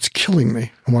 And it's killing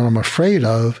me. And what I'm afraid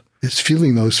of is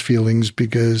feeling those feelings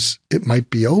because it might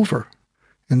be over.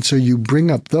 And so you bring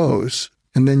up those,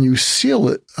 and then you seal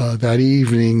it that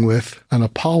evening with an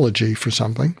apology for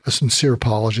something, a sincere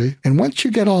apology. And once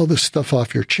you get all this stuff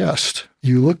off your chest,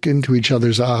 you look into each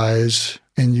other's eyes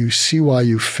and you see why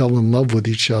you fell in love with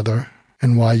each other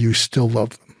and why you still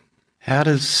love them. How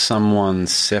does someone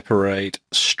separate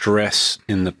stress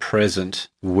in the present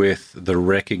with the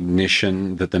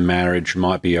recognition that the marriage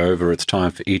might be over? It's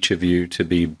time for each of you to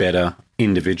be better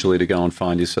individually, to go and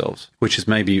find yourselves, which is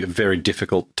maybe a very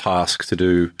difficult task to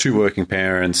do. Two working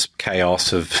parents,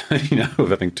 chaos of, of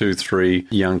having 2, 3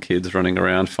 young kids running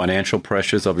around, financial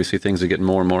pressures. Obviously, things are getting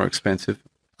more and more expensive.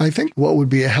 I think what would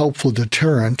be a helpful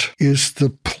deterrent is to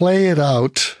play it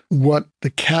out what the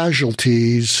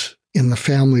casualties in the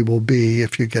family will be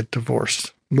if you get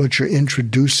divorced. What you're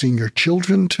introducing your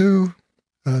children to,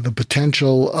 the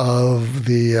potential of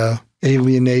the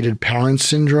alienated parent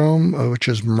syndrome, which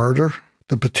is murder,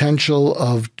 the potential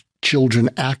of children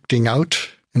acting out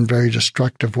in very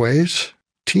destructive ways.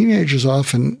 Teenagers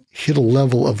often hit a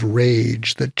level of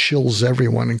rage that chills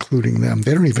everyone, including them.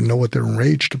 They don't even know what they're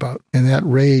enraged about. And that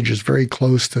rage is very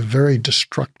close to very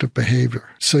destructive behavior.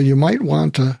 So you might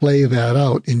want to play that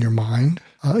out in your mind.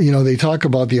 They talk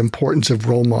about the importance of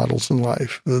role models in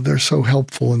life. They're so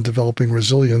helpful in developing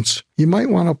resilience. You might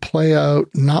want to play out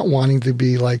not wanting to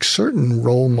be like certain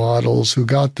role models who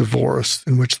got divorced,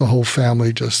 in which the whole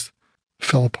family just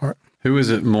fell apart. Who is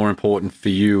it more important for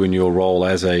you in your role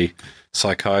as a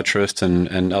psychiatrist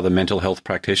and other mental health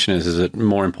practitioners? Is it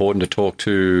more important to talk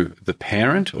to the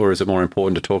parent, or is it more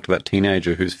important to talk to that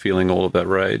teenager who's feeling all of that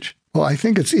rage? Well, I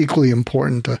think it's equally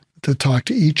important to talk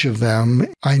to each of them.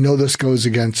 I know this goes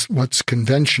against what's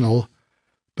conventional,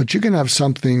 but you can have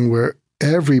something where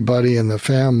everybody in the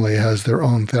family has their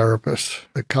own therapist.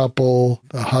 The couple,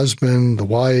 the husband, the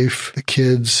wife, the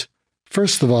kids.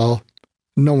 First of all,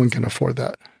 no one can afford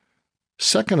that.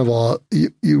 Second of all,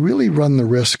 you really run the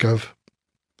risk of,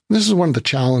 this is one of the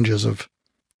challenges of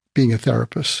being a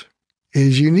therapist,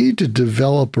 is you need to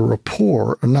develop a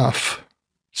rapport enough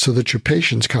so that your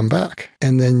patients come back.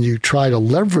 And then you try to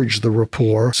leverage the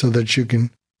rapport so that you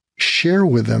can share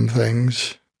with them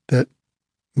things that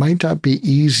might not be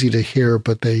easy to hear,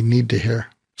 but they need to hear.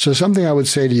 So something I would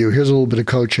say to you, here's a little bit of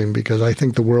coaching, because I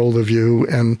think the world of you,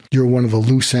 and you're one of the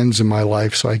loose ends in my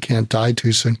life, so I can't die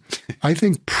too soon. I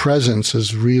think presence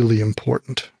is really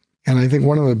important. And I think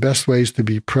one of the best ways to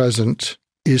be present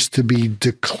is to be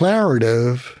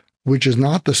declarative, which is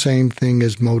not the same thing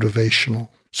as motivational.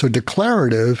 So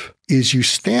declarative is you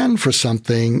stand for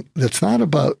something that's not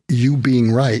about you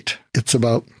being right. It's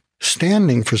about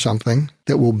standing for something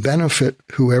that will benefit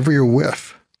whoever you're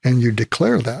with, and you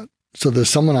declare that. So there's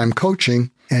someone I'm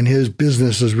coaching, and his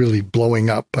business is really blowing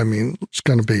up. I mean, it's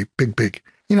going to be big.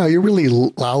 You're really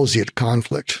lousy at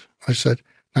conflict. I said,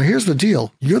 now here's the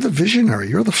deal. You're the visionary.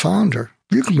 You're the founder.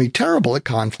 You can be terrible at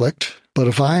conflict, but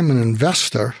if I'm an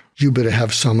investor, you better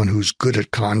have someone who's good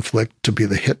at conflict to be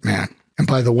the hitman. And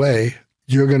by the way,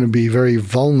 you're going to be very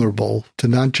vulnerable to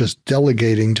not just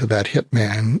delegating to that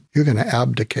hitman. You're going to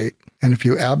abdicate. And if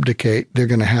you abdicate, they're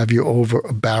going to have you over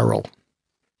a barrel.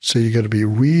 So you got to be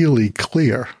really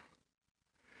clear.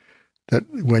 that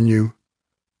when you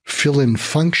fill in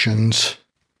functions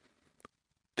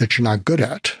that you're not good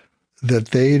at, that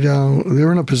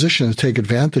they're in a position to take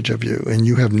advantage of you, and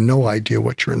you have no idea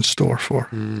what you're in store for.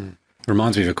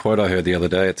 Reminds me of a quote I heard the other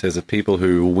day. It says that people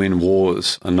who win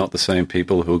wars are not the same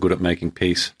people who are good at making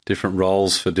peace. Different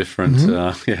roles for different,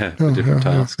 different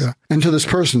tasks. Yeah. And to this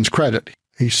person's credit,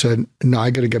 he said, no, I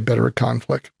got to get better at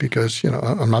conflict because,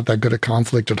 I'm not that good at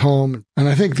conflict at home. And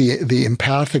I think the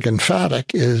empathic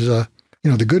emphatic is, the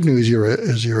good news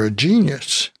is you're a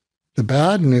genius. The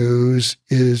bad news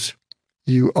is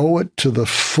you owe it to the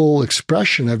full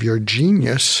expression of your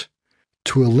genius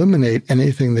to eliminate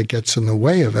anything that gets in the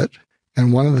way of it.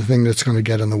 And one of the things that's going to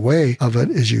get in the way of it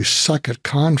is you suck at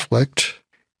conflict,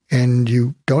 and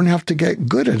you don't have to get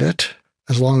good at it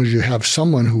as long as you have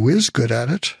someone who is good at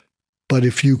it. But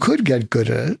if you could get good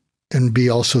at it and be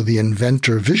also the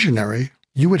inventor visionary,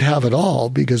 you would have it all,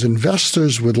 because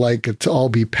investors would like it to all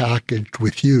be packaged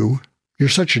with you. You're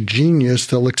such a genius,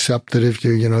 they'll accept that if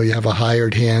you have a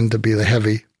hired hand to be the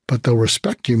heavy, but they'll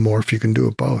respect you more if you can do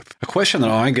it both. A question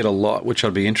that I get a lot, which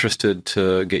I'd be interested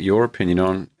to get your opinion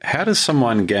on, how does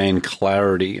someone gain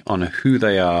clarity on who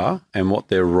they are and what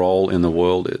their role in the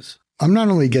world is? I'm not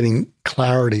only getting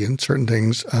clarity in certain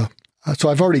things, so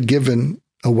I've already given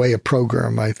away a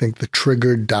program, I think the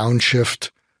triggered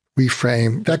downshift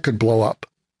reframe, that could blow up,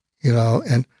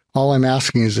 and all I'm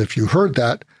asking is if you heard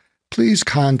that, please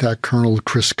contact Colonel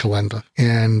Chris Calenda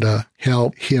and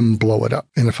help him blow it up.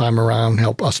 And if I'm around,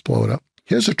 help us blow it up.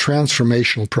 Here's a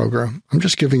transformational program. I'm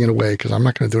just giving it away because I'm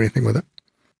not going to do anything with it.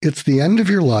 It's the end of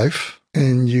your life,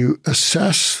 and you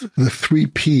assess the 3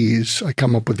 Ps. I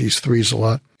come up with these threes a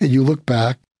lot. And you look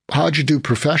back, how'd you do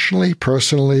professionally,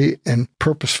 personally, and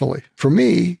purposefully? For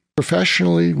me,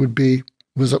 professionally would be,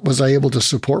 was I able to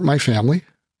support my family?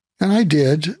 And I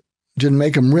did. Didn't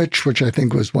make them rich, which I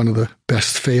think was one of the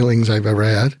best failings I've ever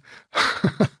had.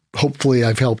 Hopefully,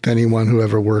 I've helped anyone who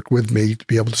ever worked with me to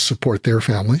be able to support their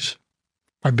families.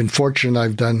 I've been fortunate.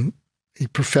 I've done a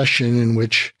profession in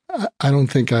which I don't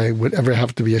think I would ever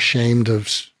have to be ashamed of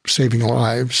saving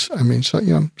lives. I mean, so,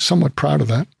 I'm somewhat proud of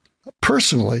that.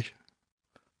 Personally,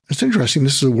 it's interesting.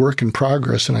 This is a work in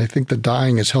progress, and I think the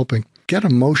dying is helping get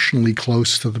emotionally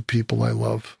close to the people I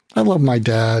love. I love my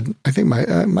dad. I think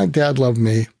my dad loved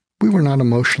me. We were not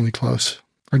emotionally close.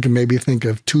 I can maybe think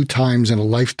of 2 times in a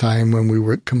lifetime when we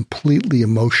were completely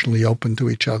emotionally open to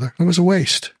each other. It was a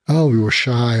waste. Oh, we were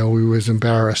shy. Oh, we was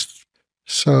embarrassed.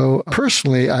 So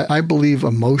personally, I believe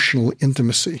emotional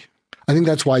intimacy. I think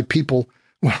that's why people,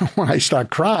 when I start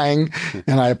crying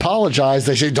and I apologize,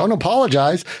 they say, don't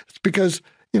apologize. It's because,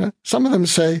 some of them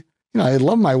say, I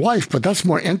love my wife, but that's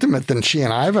more intimate than she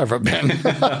and I have ever been.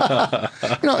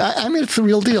 I mean, it's the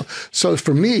real deal. So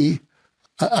for me,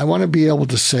 I want to be able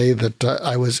to say that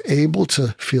I was able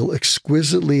to feel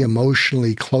exquisitely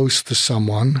emotionally close to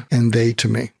someone and they to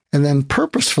me. And then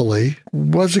purposefully,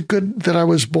 was it good that I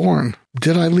was born?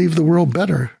 Did I leave the world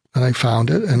better than I found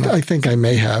it? And I think I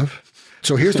may have.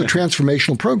 So here's the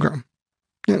transformational program.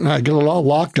 And I get it all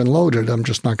locked and loaded. I'm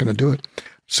just not going to do it.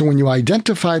 So when you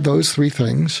identify those 3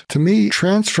 things, to me,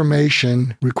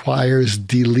 transformation requires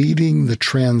deleting the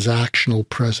transactional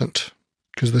present.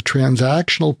 Because the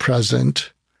transactional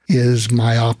present is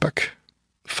myopic.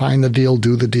 Find the deal,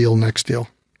 do the deal, next deal.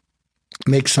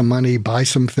 Make some money, buy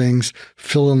some things,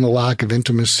 fill in the lack of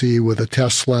intimacy with a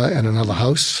Tesla and another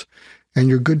house, and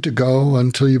you're good to go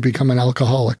until you become an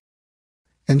alcoholic.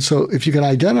 And so if you can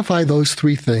identify those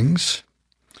 3 things,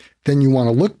 then you want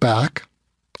to look back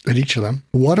at each of them.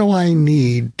 What do I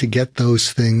need to get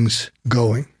those things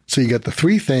going? So you get the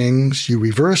 3 things, you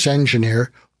reverse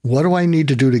engineer. What do I need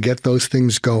to do to get those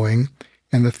things going?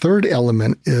 And the third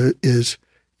element is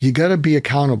you got to be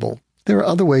accountable. There are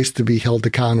other ways to be held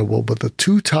accountable, but the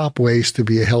 2 top ways to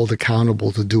be held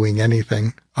accountable to doing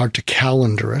anything are to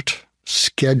calendar it,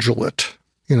 schedule it,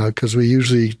 because we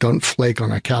usually don't flake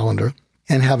on our calendar,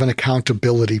 and have an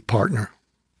accountability partner.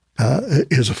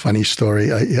 Here's a funny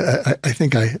story. I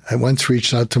think I once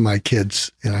reached out to my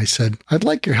kids and I said, I'd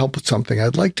like your help with something.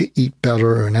 I'd like to eat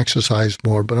better and exercise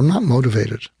more, but I'm not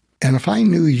motivated. And if I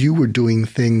knew you were doing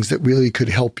things that really could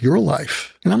help your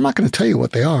life, and I'm not going to tell you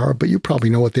what they are, but you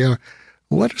probably know what they are.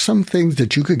 What are some things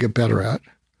that you could get better at?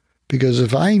 Because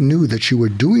if I knew that you were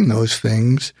doing those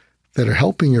things that are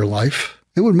helping your life,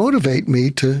 it would motivate me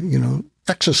to,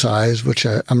 exercise, which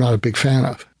I'm not a big fan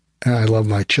of. And I love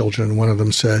my children. One of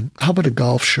them said, how about a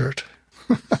golf shirt?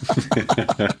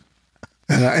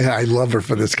 And I love her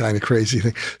for this kind of crazy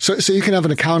thing. So you can have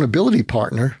an accountability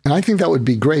partner. And I think that would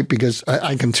be great because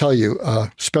I can tell you,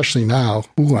 especially now,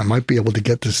 I might be able to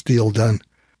get this deal done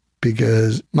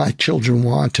because my children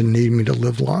want and need me to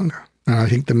live longer. And I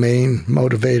think the main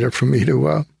motivator for me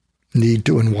to need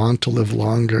to and want to live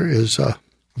longer is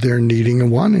their needing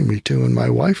and wanting me to, and my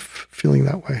wife feeling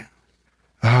that way.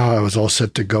 I was all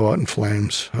set to go out in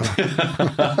flames.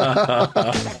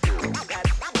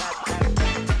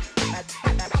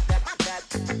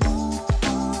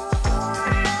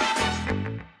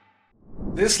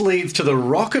 This leads to the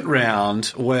rocket round,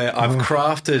 where I've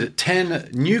crafted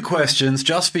 10 new questions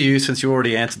just for you, since you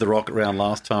already answered the rocket round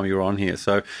last time you were on here.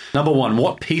 So, number one,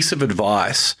 what piece of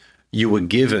advice you were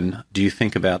given do you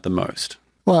think about the most?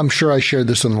 Well, I'm sure I shared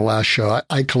this on the last show.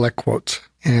 I collect quotes,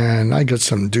 and I got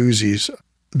some doozies.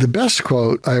 The best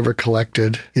quote I ever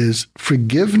collected is,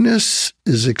 "Forgiveness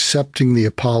is accepting the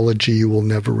apology you will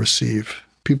never receive."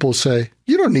 People say,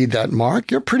 "You don't need that,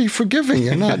 Mark. You're pretty forgiving.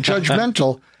 You're not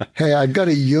judgmental." Hey, I've got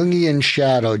a Jungian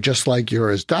shadow just like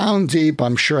yours. Down deep,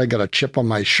 I'm sure I got a chip on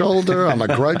my shoulder. I'm a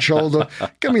grudge holder.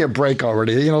 Give me a break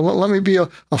already. Let me be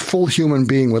a full human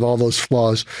being with all those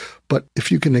flaws. But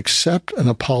if you can accept an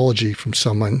apology from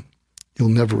someone, you'll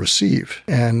never receive.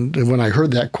 And when I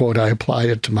heard that quote, I applied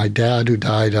it to my dad, who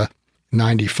died at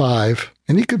 95.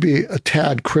 And he could be a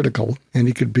tad critical, and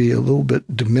he could be a little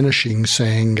bit diminishing,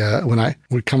 saying, when I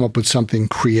would come up with something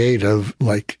creative,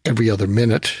 like every other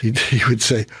minute, he would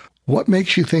say, "What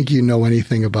makes you think you know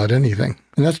anything about anything?"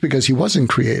 And that's because he wasn't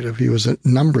creative. He was a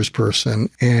numbers person,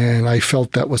 and I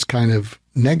felt that was kind of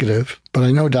negative. But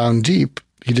I know down deep,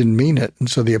 he didn't mean it. And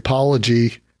so the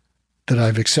apology that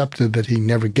I've accepted that he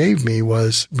never gave me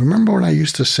was, remember when I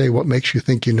used to say, "What makes you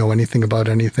think you know anything about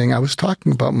anything?" I was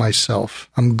talking about myself.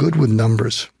 I'm good with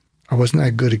numbers. I wasn't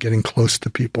that good at getting close to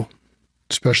people,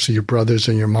 especially your brothers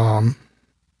and your mom.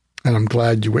 And I'm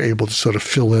glad you were able to sort of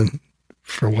fill in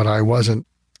for what I wasn't.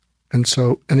 And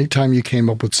so anytime you came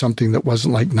up with something that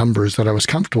wasn't like numbers that I was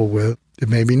comfortable with, it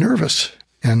made me nervous.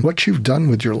 And what you've done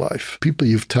with your life, people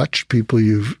you've touched, people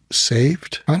you've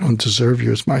saved, I don't deserve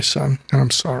you as my son, and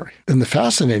I'm sorry. And the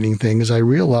fascinating thing is I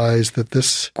realized that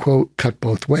this quote cut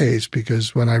both ways,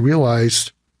 because when I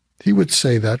realized he would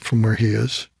say that from where he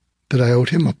is, that I owed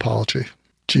him an apology.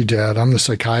 "Gee, Dad, I'm the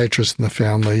psychiatrist in the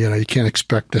family. You can't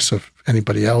expect this of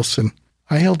anybody else. And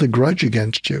I held a grudge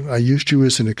against you. I used you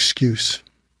as an excuse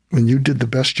when you did the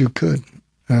best you could.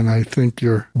 And I think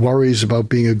your worries about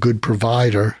being a good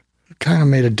provider kind of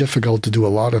made it difficult to do a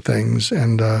lot of things.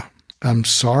 And I'm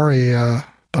sorry,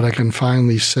 but I can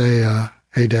finally say,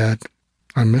 hey, Dad,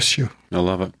 I miss you." I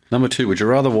love it. Number two, would you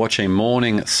rather watch a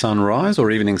morning sunrise or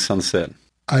evening sunset?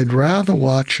 I'd rather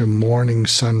watch a morning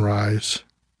sunrise.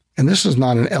 And this is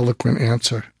not an eloquent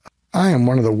answer. I am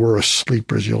one of the worst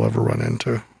sleepers you'll ever run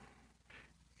into.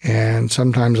 And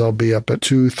sometimes I'll be up at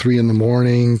 2, 3 in the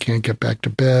morning, can't get back to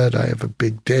bed. I have a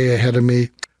big day ahead of me.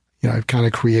 I've kind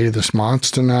of created this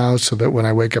monster now so that when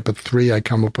I wake up at 3, I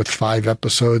come up with 5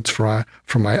 episodes for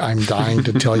my I'm Dying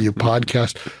to Tell You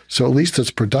podcast. So at least it's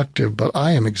productive, but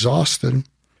I am exhausted.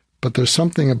 But there's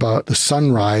something about the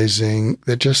sun rising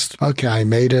that just, okay, I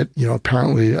made it.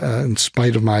 Apparently, in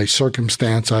spite of my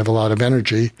circumstance, I have a lot of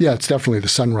energy. Yeah, it's definitely the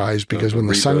sunrise, because when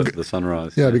the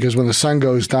sunrise. Yeah, because when the sun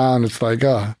goes down, it's like,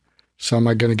 so am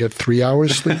I going to get 3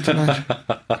 hours sleep tonight?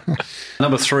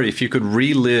 Number 3, if you could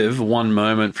relive one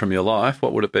moment from your life,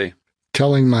 what would it be?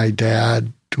 Telling my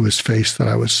dad to his face that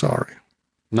I was sorry.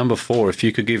 Number 4, if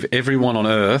you could give everyone on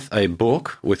earth a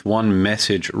book with one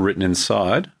message written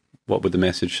inside, what would the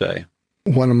message say?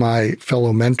 One of my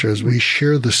fellow mentors, we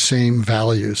share the same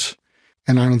values.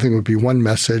 And I don't think it would be one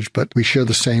message, but we share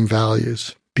the same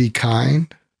values. Be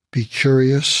kind, be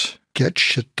curious, get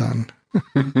shit done.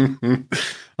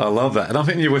 I love that. And I'm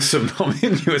hitting you with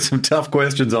some tough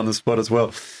questions on the spot as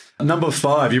well. Number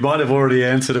 5, you might have already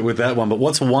answered it with that one, but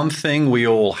what's one thing we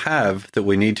all have that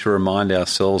we need to remind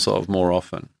ourselves of more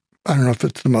often? I don't know if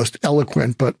it's the most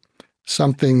eloquent, but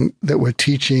something that we're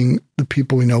teaching the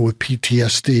people we know with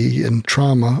PTSD and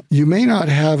trauma. You may not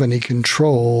have any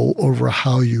control over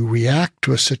how you react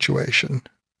to a situation,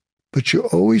 but you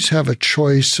always have a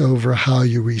choice over how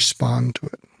you respond to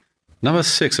it. Number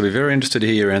 6, I'll be very interested to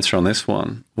hear your answer on this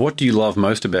one. What do you love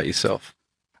most about yourself?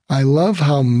 I love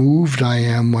how moved I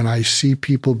am when I see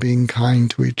people being kind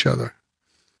to each other.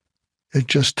 It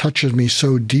just touches me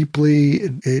so deeply.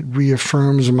 It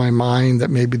reaffirms in my mind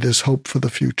that maybe there's hope for the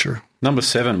future. Number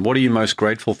 7, what are you most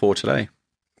grateful for today?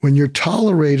 When you're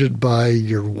tolerated by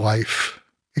your wife,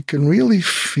 it can really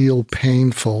feel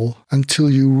painful until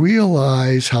you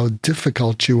realize how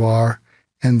difficult you are,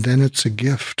 and then it's a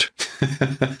gift.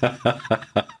 I'm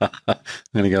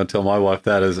going to go and tell my wife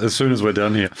that as soon as we're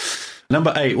done here.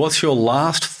 Number 8, what's your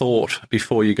last thought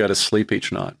before you go to sleep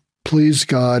each night? Please,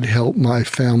 God, help my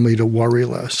family to worry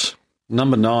less.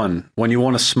 Number 9, when you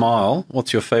want to smile,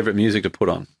 what's your favorite music to put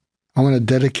on? I want to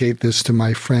dedicate this to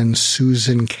my friend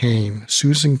Susan Cain.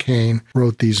 Susan Cain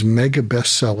wrote these mega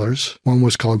bestsellers. One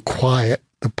was called Quiet,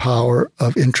 The Power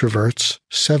of Introverts,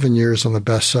 7 years on the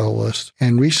bestseller list.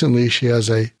 And recently she has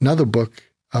another book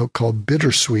out called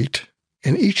Bittersweet.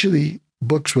 And each of the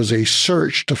books was a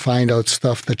search to find out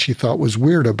stuff that she thought was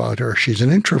weird about her. She's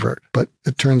an introvert. But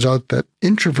it turns out that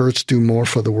introverts do more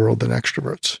for the world than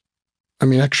extroverts. I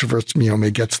mean, extroverts,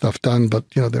 may get stuff done, but,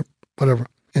 they're whatever.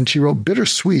 And she wrote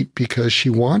Bittersweet because she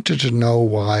wanted to know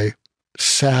why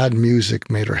sad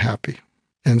music made her happy.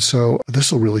 And so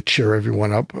this will really cheer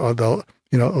everyone up. Although,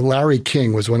 Larry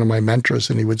King was one of my mentors,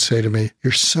 and he would say to me,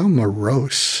 "You're so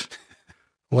morose."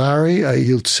 Larry,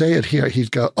 he'd say it here.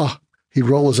 He'd go, he'd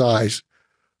roll his eyes.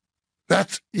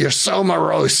 "You're so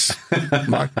morose."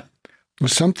 Mark, there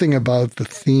was something about the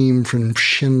theme from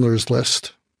Schindler's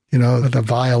List, the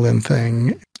violin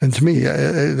thing. And to me,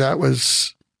 that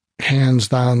was hands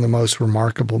down the most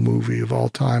remarkable movie of all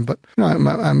time. But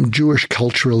I'm Jewish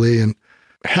culturally, and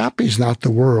happy is not the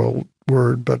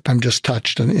word, but I'm just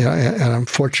touched. And I'm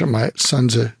fortunate my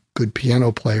son's a good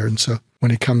piano player. And so when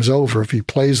he comes over, if he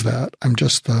plays that, I'm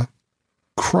just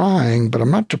crying, but I'm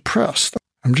not depressed.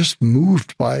 I'm just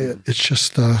moved by it. It's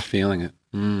just feeling it.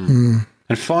 And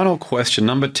final question,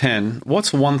 number 10.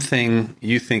 What's one thing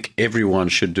you think everyone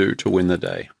should do to win the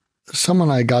day? Someone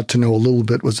I got to know a little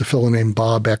bit was a fellow named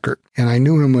Bob Eckert, and I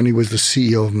knew him when he was the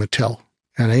CEO of Mattel.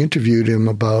 And I interviewed him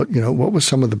about, what was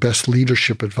some of the best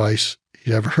leadership advice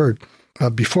he'd ever heard.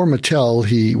 Before Mattel,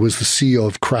 he was the CEO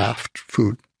of Kraft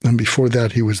Food. And before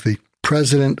that, he was the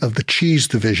president of the cheese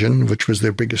division, which was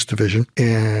their biggest division.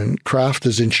 And Kraft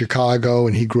is in Chicago,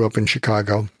 and he grew up in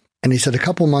Chicago. And he said a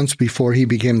couple months before he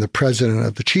became the president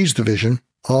of the cheese division,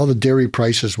 all the dairy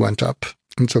prices went up.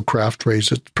 And so Kraft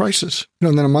raised its prices.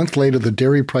 And then a month later, the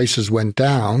dairy prices went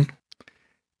down,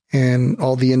 and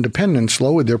all the independents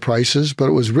lowered their prices, but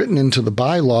it was written into the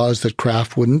bylaws that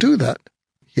Kraft wouldn't do that.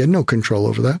 He had no control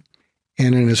over that.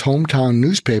 And in his hometown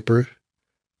newspaper,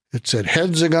 it said,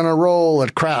 "Heads are going to roll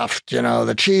at Kraft.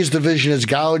 The cheese division is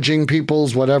gouging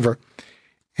people's whatever."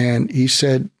 And he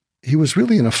said he was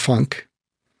really in a funk,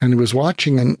 and he was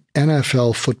watching an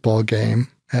NFL football game.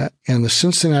 And the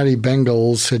Cincinnati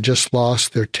Bengals had just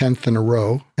lost their 10th in a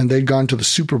row, and they'd gone to the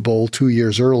Super Bowl 2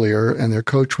 years earlier, and their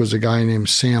coach was a guy named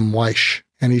Sam Weish.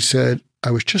 And he said,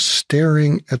 "I was just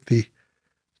staring at the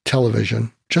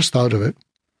television, just out of it.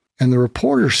 And the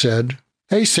reporter said,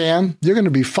 'Hey, Sam, you're going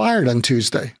to be fired on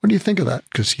Tuesday. What do you think of that?'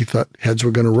 Because he thought heads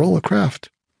were going to roll at Kraft.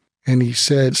 And he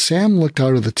said, Sam looked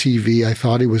out of the TV. I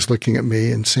thought he was looking at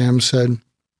me, and Sam said,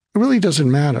 'It really doesn't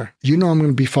matter. I'm going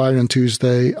to be fired on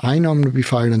Tuesday. I know I'm going to be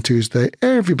fired on Tuesday.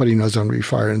 Everybody knows I'm going to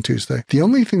be fired on Tuesday. The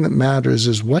only thing that matters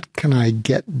is what can I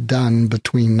get done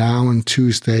between now and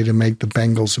Tuesday to make the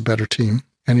Bengals a better team?'"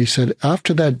 And he said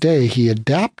after that day, he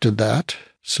adapted that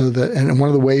so that, and one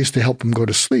of the ways to help him go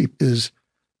to sleep is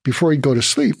before he'd go to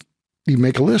sleep, he'd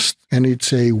make a list and he'd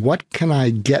say, "What can I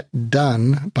get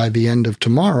done by the end of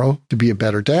tomorrow to be a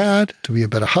better dad, to be a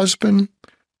better husband,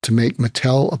 to make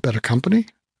Mattel a better company?"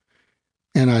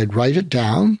 And I'd write it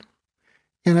down,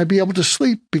 and I'd be able to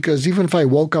sleep, because even if I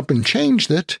woke up and changed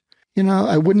it,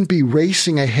 I wouldn't be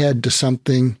racing ahead to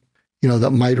something,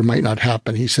 that might or might not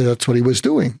happen. He said that's what he was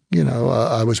doing.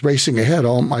 I was racing ahead.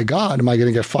 Oh, my God, am I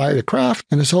going to get fired at Kraft?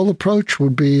 And his whole approach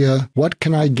would be, what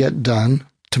can I get done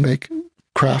to make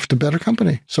Kraft a better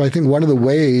company? So I think one of the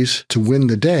ways to win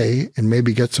the day and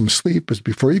maybe get some sleep is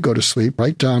before you go to sleep,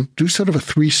 write down, do sort of a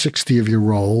 360 of your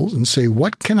roles and say,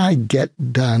 what can I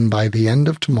get done by the end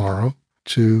of tomorrow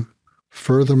to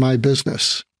further my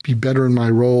business, be better in my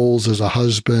roles as a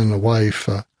husband, a wife,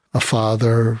 a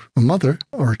father, a mother,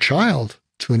 or a child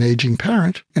to an aging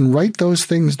parent, and write those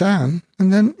things down.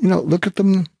 And then, look at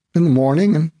them in the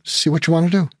morning and see what you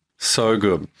want to do. So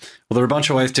good. Well, there are a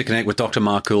bunch of ways to connect with Dr.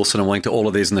 Mark Goulston, and we'll link to all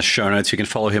of these in the show notes. You can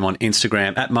follow him on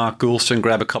Instagram at Mark Goulston,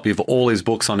 grab a copy of all his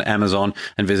books on Amazon,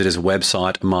 and visit his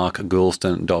website,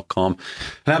 markgoulston.com.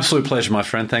 An absolute pleasure, my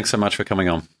friend. Thanks so much for coming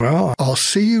on. Well, I'll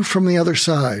see you from the other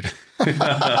side.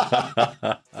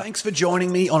 Thanks for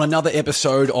joining me on another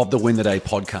episode of the Win the Day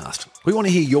podcast. We want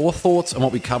to hear your thoughts on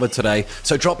what we covered today,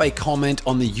 so drop a comment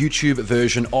on the YouTube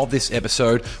version of this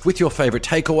episode with your favorite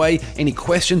takeaway, any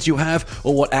questions you have,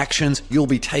 or what actions you'll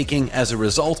be taking as a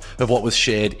result of what was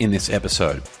shared in this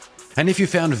episode. And if you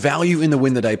found value in the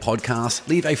Win the Day podcast,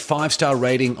 leave a 5-star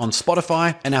rating on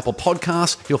Spotify and Apple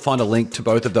Podcasts. You'll find a link to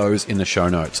both of those in the show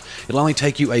notes. It'll only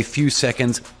take you a few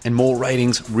seconds, and more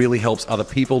ratings really helps other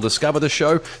people discover the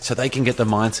show so they can get the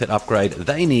mindset upgrade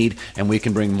they need, and we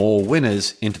can bring more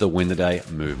winners into the Win the Day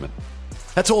movement.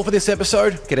 That's all for this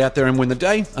episode. Get out there and win the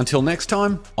day. Until next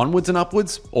time, onwards and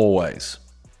upwards, always.